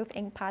waterproof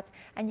ink pads,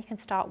 and you can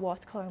start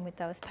watercolouring with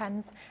those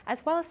pens.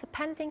 As well as the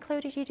pens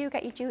included, you do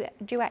get your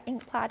Duet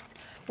ink pads,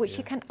 which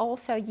you can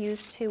also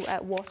use to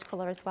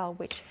watercolour as well,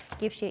 which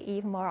gives you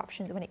even more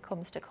options when it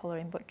comes to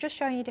colouring, but just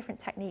showing you a different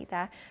technique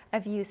there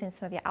of using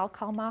some of your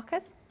alcohol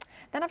markers.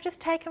 Then I've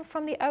just taken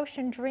from the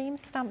Ocean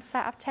Dreams stamp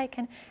set, I've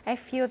taken a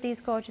few of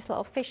these gorgeous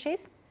little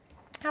fishes.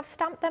 I've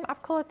stamped them,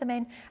 I've coloured them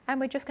in, and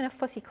we're just going to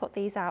fussy cut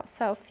these out.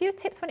 So a few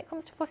tips when it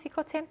comes to fussy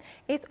cutting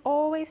is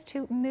always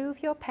to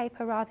move your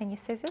paper rather than your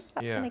scissors.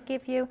 That's going to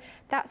give you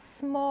that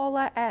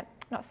smaller,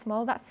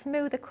 that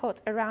smoother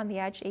cut around the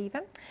edge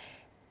even.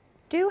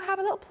 Do have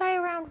a little play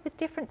around with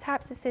different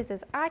types of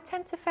scissors. I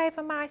tend to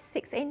favour my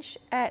 6-inch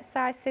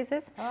size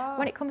scissors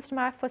when it comes to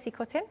my fussy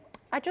cutting.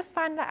 I just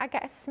find that I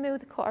get a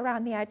smoother cut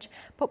around the edge,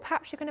 but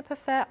perhaps you're going to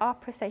prefer our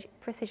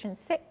precision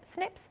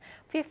snips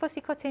for your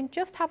fussy cutting.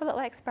 Just have a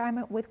little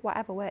experiment with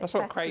whatever works best.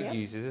 That's what Craig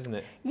uses, isn't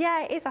it?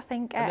 Yeah, it is, I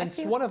think. And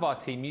then one of our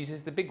team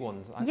uses the big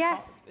ones.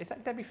 Yes. Is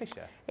that Debbie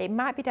Fisher? It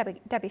might be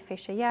Debbie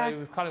Fisher, yeah. So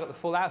we've kind of got the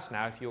full house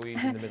now if you're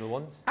using the middle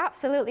ones.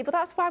 Absolutely, but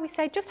that's why we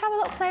say just have a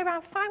little play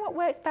around, find what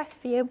works best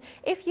for you.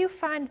 If you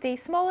find the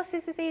smaller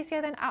scissors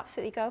easier, then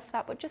absolutely go for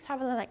that, but just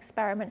have a little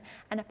experiment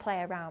and a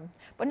play around.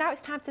 But now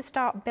it's time to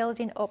start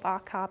building up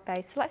our card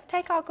base. So let's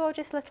take our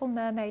gorgeous little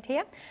mermaid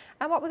here,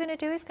 and what we're going to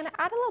do is going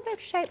to add a little bit of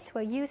shape to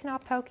her using our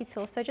pokey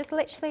tool. So just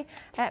literally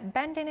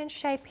bending and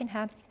shaping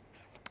her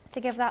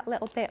to give that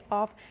little bit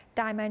of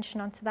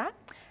dimension onto that.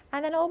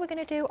 And then all we're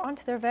going to do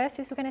onto the reverse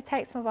is we're going to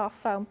take some of our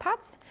foam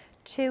pads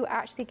to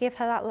actually give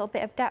her that little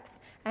bit of depth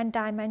and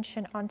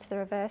dimension onto the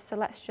reverse. So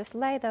let's just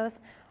lay those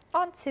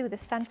onto the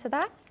centre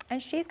there, and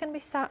she's going to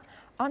be sat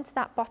onto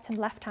that bottom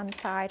left hand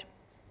side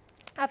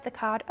of the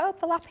card,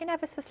 overlapping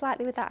ever so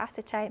slightly with that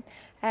acetate,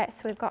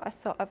 so we've got a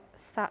sort of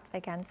sat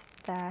against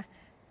there,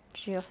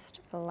 just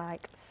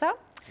like so.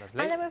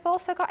 Lovely. And then we've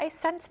also got a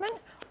sentiment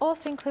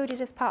also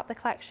included as part of the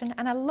collection,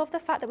 and I love the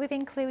fact that we've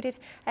included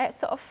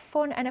sort of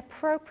fun and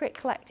appropriate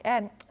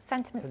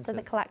sentiments to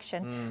the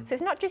collection. So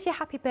it's not just your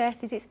happy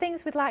birthdays, it's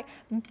things with like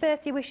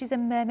birthday wishes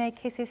and mermaid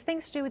kisses,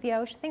 things to do with the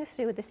ocean, things to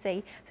do with the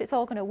sea, so it's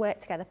all going to work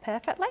together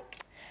perfectly.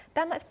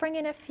 Then let's bring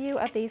in a few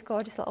of these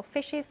gorgeous little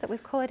fishes that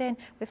we've coloured in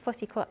with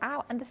fussy cut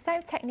out, and the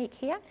same technique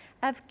here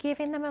of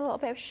giving them a little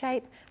bit of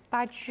shape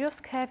by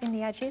just curving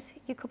the edges.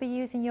 You could be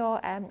using your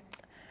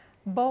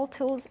ball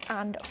tools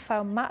and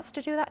foam mats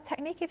to do that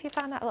technique if you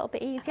find that a little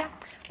bit easier,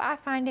 but I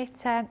find it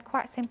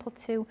quite simple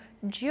to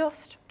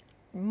just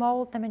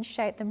mould them and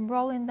shape them,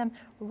 rolling them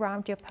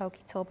around your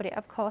pokey tool. But it,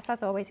 of course,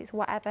 as always, it's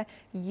whatever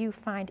you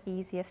find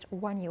easiest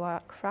when you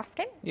are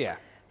crafting. Yeah.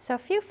 So a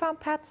few foam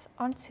pads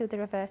onto the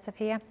reverse of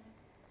here.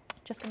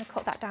 Just going to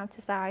cut that down to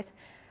size,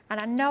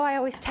 and I know I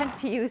always tend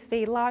to use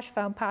the large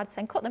foam pads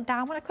and cut them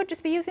down when I could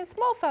just be using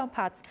small foam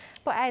pads,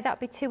 but hey,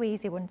 that'd be too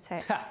easy, wouldn't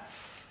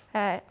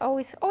it?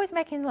 Always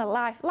making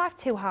life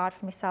too hard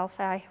for myself.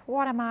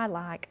 What am I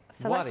like?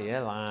 So what are you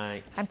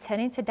like? I'm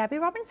turning to Debbie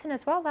Robinson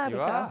as well. There we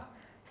go. Are.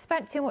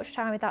 Spent too much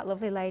time with that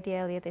lovely lady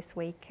earlier this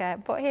week,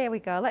 but here we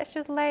go. Let's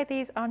just lay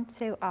these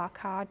onto our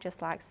card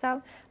just like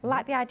so.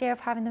 Like the idea of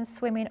having them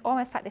swimming,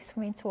 almost like they're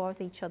swimming towards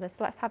each other.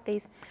 So let's have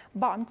these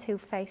bottom two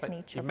facing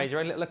each other. You've made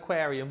your own little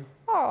aquarium.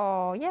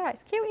 Oh, yeah,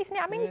 it's cute, isn't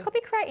it? I mean, you could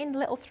be creating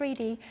little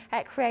 3D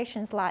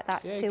creations like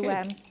that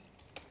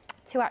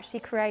to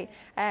actually create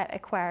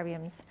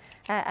aquariums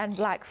and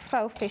like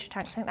faux fish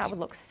tanks. I think that would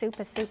look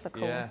super, super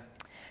cool. Yeah.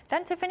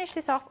 Then to finish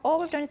this off,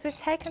 all we've done is we've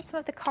taken some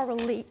of the coral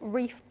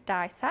reef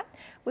die set.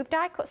 We've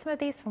die cut some of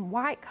these from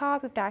white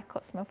card, we've die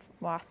cut some of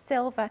our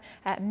silver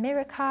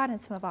mirror card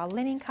and some of our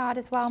linen card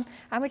as well.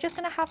 And we're just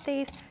going to have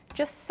these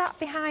just sat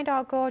behind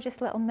our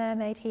gorgeous little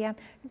mermaid here,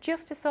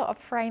 just to sort of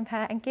frame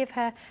her and give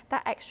her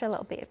that extra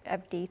little bit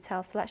of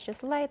detail. So let's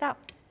just lay that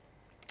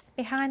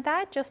behind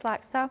there, just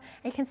like so.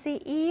 You can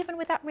see even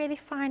with that really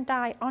fine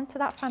dye onto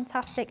that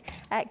fantastic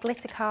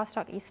glitter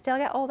cardstock, you still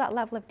get all that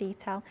level of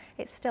detail.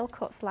 It still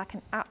cuts like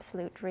an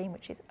absolute dream,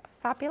 which is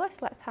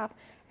fabulous. Let's have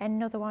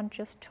another one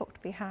just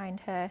tucked behind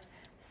her,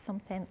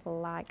 something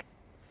like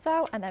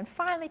so. And then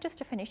finally, just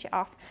to finish it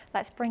off,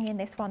 let's bring in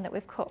this one that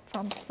we've cut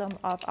from some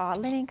of our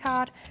linen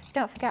card.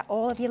 Don't forget,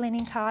 all of your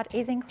linen card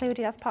is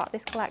included as part of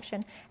this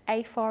collection.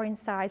 A4 in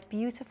size,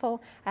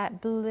 beautiful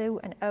blue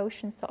and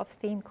ocean sort of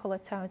theme colour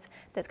tones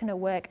that's going to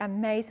work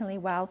amazingly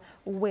well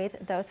with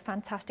those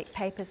fantastic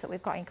papers that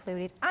we've got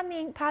included, and the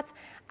ink pads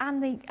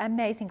and the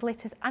amazing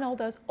glitters and all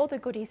those other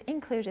goodies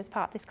included as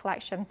part of this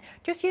collection.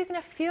 Just using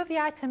a few of the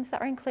items that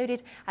are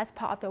included as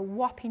part of the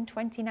whopping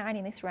 29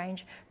 in this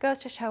range goes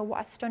to show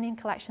what a stunning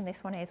collection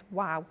this one is.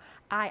 Wow,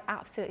 I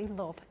absolutely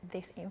love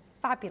this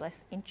fabulous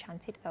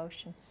Enchanted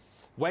Ocean.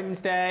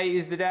 Wednesday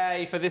is the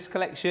day for this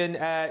collection.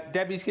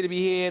 Debbie's going to be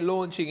here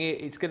launching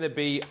it. It's going to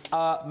be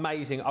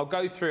amazing. I'll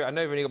go through it. I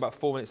know we've only got about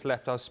 4 minutes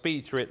left. I'll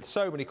speed through it.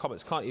 So many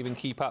comments, can't even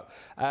keep up.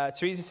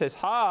 Teresa says,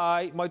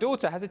 hi, my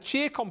daughter has a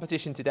cheer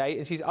competition today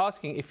and she's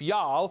asking if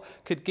y'all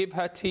could give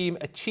her team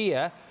a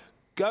cheer.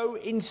 Go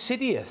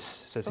Insidious,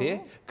 says here.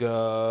 Go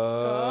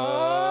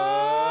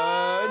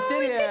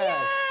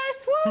Insidious!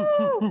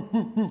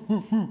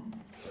 Woo!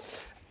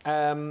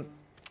 I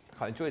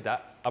enjoyed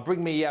that. I'll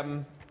bring me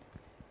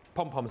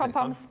pom-poms next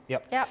time.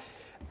 Yep. That'd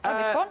be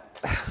fun.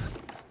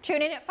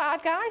 Tune in at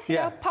 5, guys. You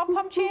Yeah. know,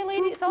 pom-pom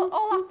cheerleading, it's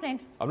all happening.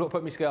 I'm not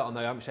putting my skirt on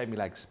though, I haven't shaved my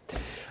legs.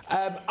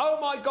 Oh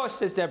my gosh,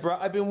 says Deborah,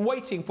 I've been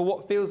waiting for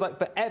what feels like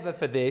forever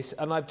for this,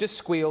 and I've just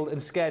squealed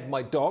and scared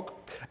my dog.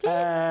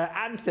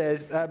 Anne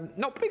says,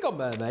 not big on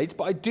mermaids,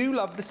 but I do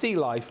love the sea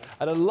life,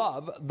 and I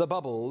love the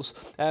bubbles.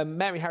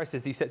 Mary Harris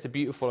says, these sets are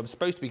beautiful. I'm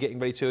supposed to be getting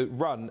ready to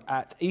run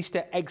at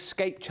Easter Egg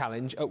Scape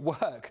Challenge at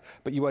work,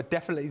 but you are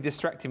definitely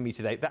distracting me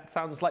today. That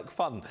sounds like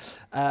fun.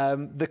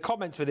 The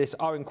comments for this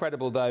are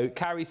incredible, though.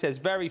 Carrie says,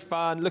 very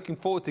fun. Looking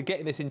forward to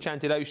getting this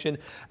Enchanted Ocean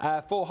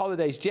for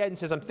holidays. Jen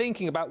says, I'm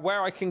thinking about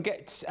where I can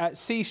get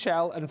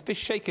seashell and fish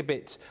shaker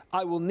bits.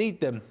 I will need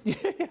them.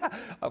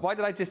 Why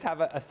did I just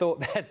have a thought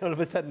then all of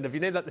a sudden? If you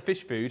know like the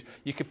fish food,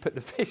 you could put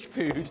the fish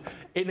food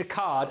in a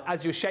card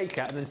as your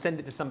shaker and then send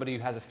it to somebody who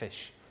has a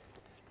fish.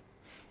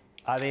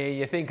 I mean,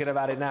 you're thinking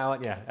about it now,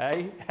 aren't you?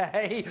 Hey,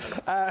 hey.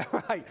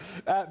 Right.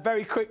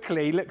 Very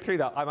quickly, look through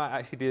that. I might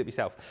actually do it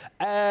myself.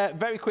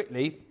 Very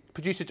quickly,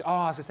 producer. Oh,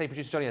 I was going to say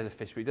producer Johnny has a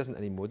fish, but he doesn't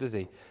anymore, does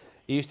he?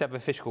 He used to have a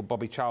fish called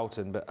Bobby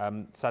Charlton, but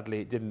sadly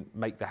it didn't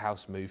make the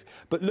house move.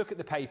 But look at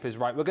the papers,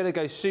 right? We're going to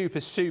go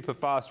super, super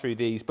fast through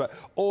these, but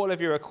all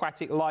of your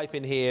aquatic life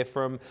in here,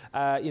 from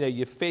you know,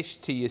 your fish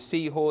to your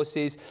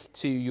seahorses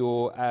to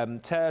your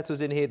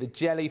turtles in here. The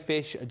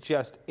jellyfish are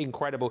just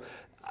incredible.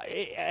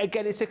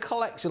 Again, it's a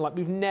collection like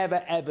we've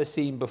never ever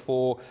seen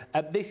before.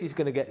 This is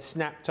going to get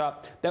snapped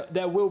up.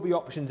 There will be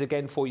options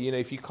again for you. You know,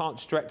 if you can't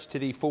stretch to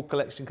the full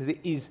collection, because it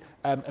is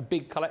a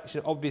big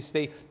collection,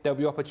 obviously there'll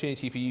be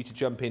opportunity for you to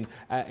jump in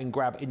and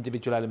grab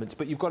individual elements.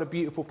 But you've got a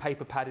beautiful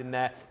paper pad in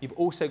there. You've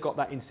also got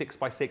that in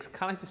 6x6.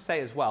 Can I just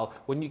say as well,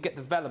 when you get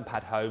the vellum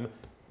pad home,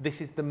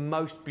 this is the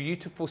most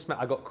beautiful smell.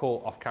 I got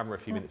caught off camera a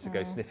few minutes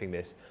ago sniffing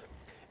this.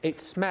 It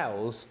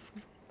smells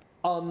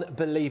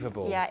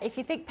unbelievable. Yeah, if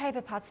you think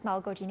paper pads smell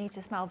good, you need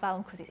to smell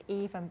vellum because it's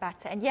even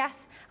better. And yes,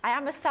 I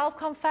am a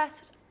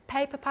self-confessed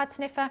paper pad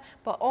sniffer,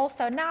 but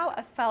also now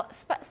a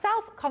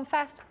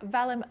self-confessed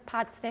vellum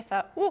pad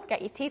sniffer. Ooh,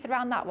 get your teeth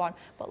around that one.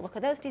 But look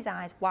at those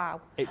designs. Wow.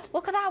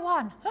 Look at that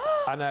one.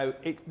 I know.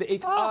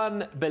 It's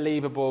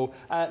unbelievable.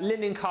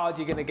 Linen card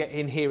you're going to get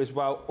in here as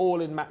well,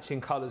 all in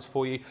matching colours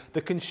for you.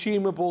 The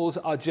consumables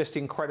are just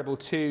incredible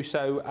too.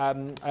 So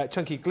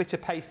chunky glitter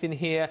paste in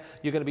here.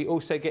 You're going to be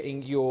also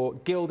getting your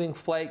gilding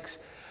flakes.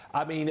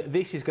 I mean,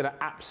 this is going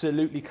to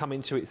absolutely come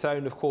into its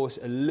own. Of course,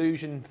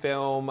 illusion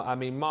film. I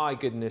mean, my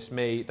goodness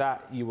me,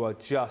 that you are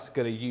just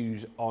going to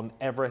use on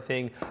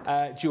everything.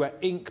 Duet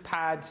ink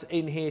pads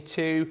in here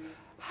too.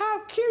 How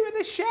cute are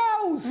the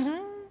shells?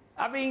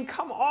 I mean,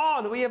 come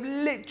on. We have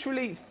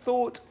literally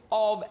thought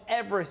of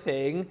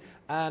everything,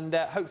 and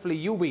hopefully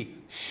you'll be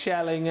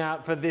shelling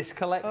out for this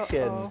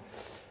collection.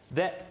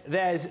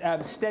 There's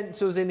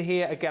stencils in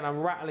here. Again, I'm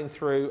rattling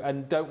through,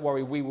 and don't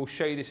worry, we will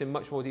show you this in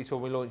much more detail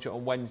when we launch it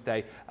on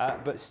Wednesday.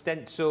 But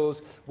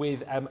stencils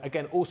with,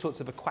 again, all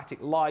sorts of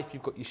aquatic life.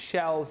 You've got your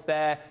shells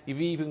there. You've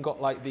even got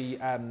like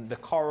the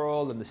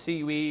coral and the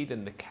seaweed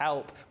and the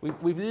kelp.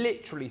 We've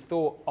literally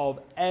thought of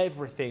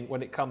everything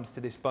when it comes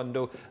to this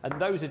bundle. And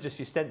those are just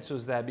your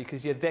stencils there,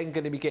 because you're then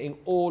going to be getting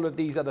all of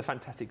these other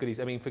fantastic goodies.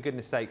 I mean, for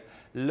goodness sake,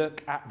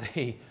 look at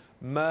the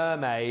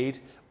mermaid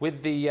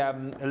with the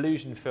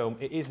illusion film.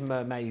 It is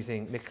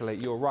mermazing, Nicola,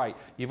 you're right.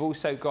 You've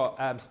also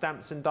got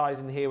stamps and dies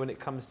in here when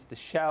it comes to the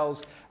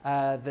shells.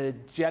 The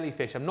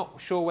jellyfish, I'm not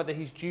sure whether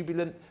he's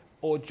jubilant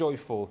or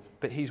joyful,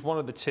 but he's one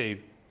of the two.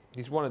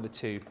 He's one of the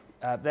two.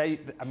 I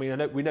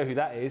mean, we know who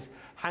that is.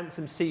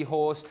 Handsome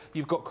seahorse.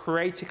 You've got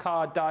creator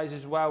card dies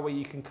as well, where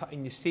you can cut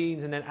in your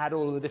scenes and then add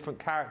all of the different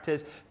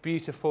characters.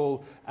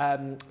 Beautiful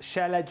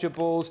shell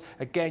edgeables.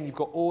 Again, you've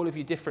got all of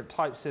your different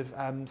types of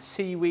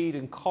seaweed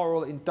and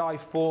coral in die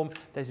form.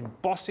 There's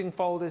embossing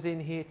folders in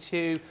here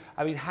too.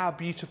 I mean, how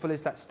beautiful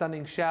is that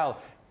stunning shell?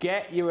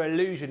 Get your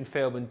illusion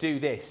film and do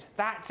this.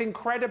 That's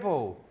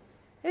incredible.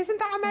 Isn't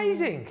that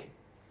amazing?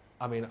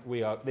 I mean,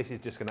 this is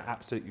just going to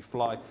absolutely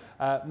fly.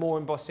 More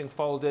embossing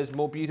folders,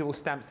 more beautiful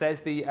stamps. There's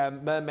the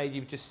mermaid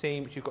you've just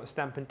seen, which you've got a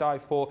stamp and die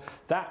for.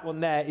 That one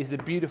there is the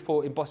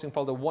beautiful embossing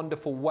folder,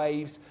 Wonderful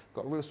Waves.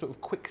 Got a real sort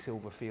of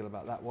Quicksilver feel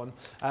about that one.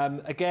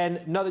 Again,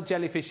 another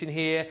jellyfish in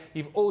here.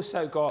 You've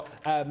also got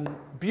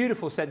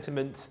beautiful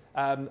sentiments,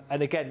 and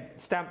again,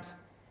 stamps,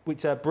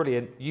 which are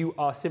brilliant. You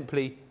are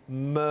simply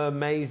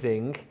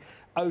mermazing.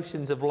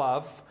 Oceans of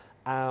love.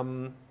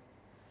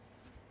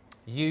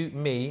 You,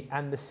 me,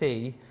 and the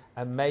sea.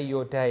 And may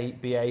your day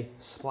be a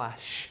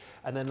splash.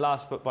 And then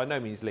last but by no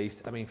means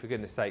least, I mean, for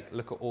goodness sake,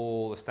 look at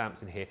all the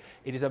stamps in here.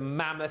 It is a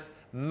mammoth,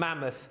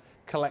 mammoth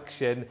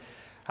collection.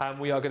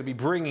 We are going to be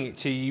bringing it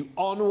to you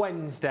on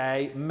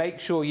Wednesday.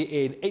 Make sure you're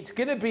in. It's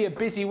going to be a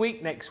busy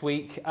week next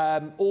week.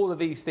 All of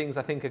these things,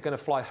 I think, are going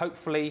to fly.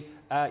 Hopefully,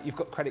 you've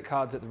got credit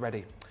cards at the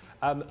ready.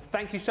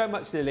 Thank you so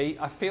much, Lily.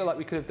 I feel like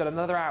we could have done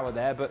another hour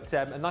there, but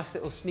a nice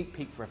little sneak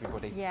peek for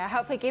everybody. Yeah,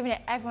 hopefully giving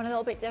everyone a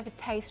little bit of a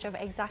taste of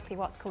exactly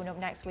what's coming up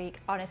next week.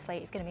 Honestly,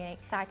 it's going to be an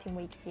exciting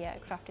week here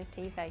at Crafters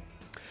TV.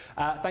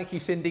 Thank you,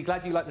 Cindy.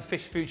 Glad you like the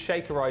fish food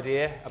shaker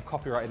idea. I'm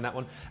copyrighting that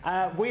one.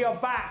 We are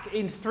back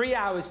in 3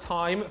 hours'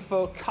 time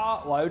for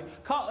Cartload.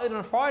 Cartload on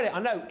a Friday. I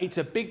know, it's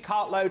a big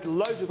cartload,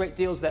 loads of great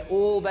deals. They're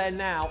all there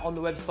now on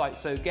the website.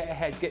 So get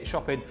ahead, get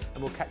shopping,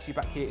 and we'll catch you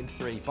back here in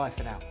 3. Bye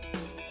for now.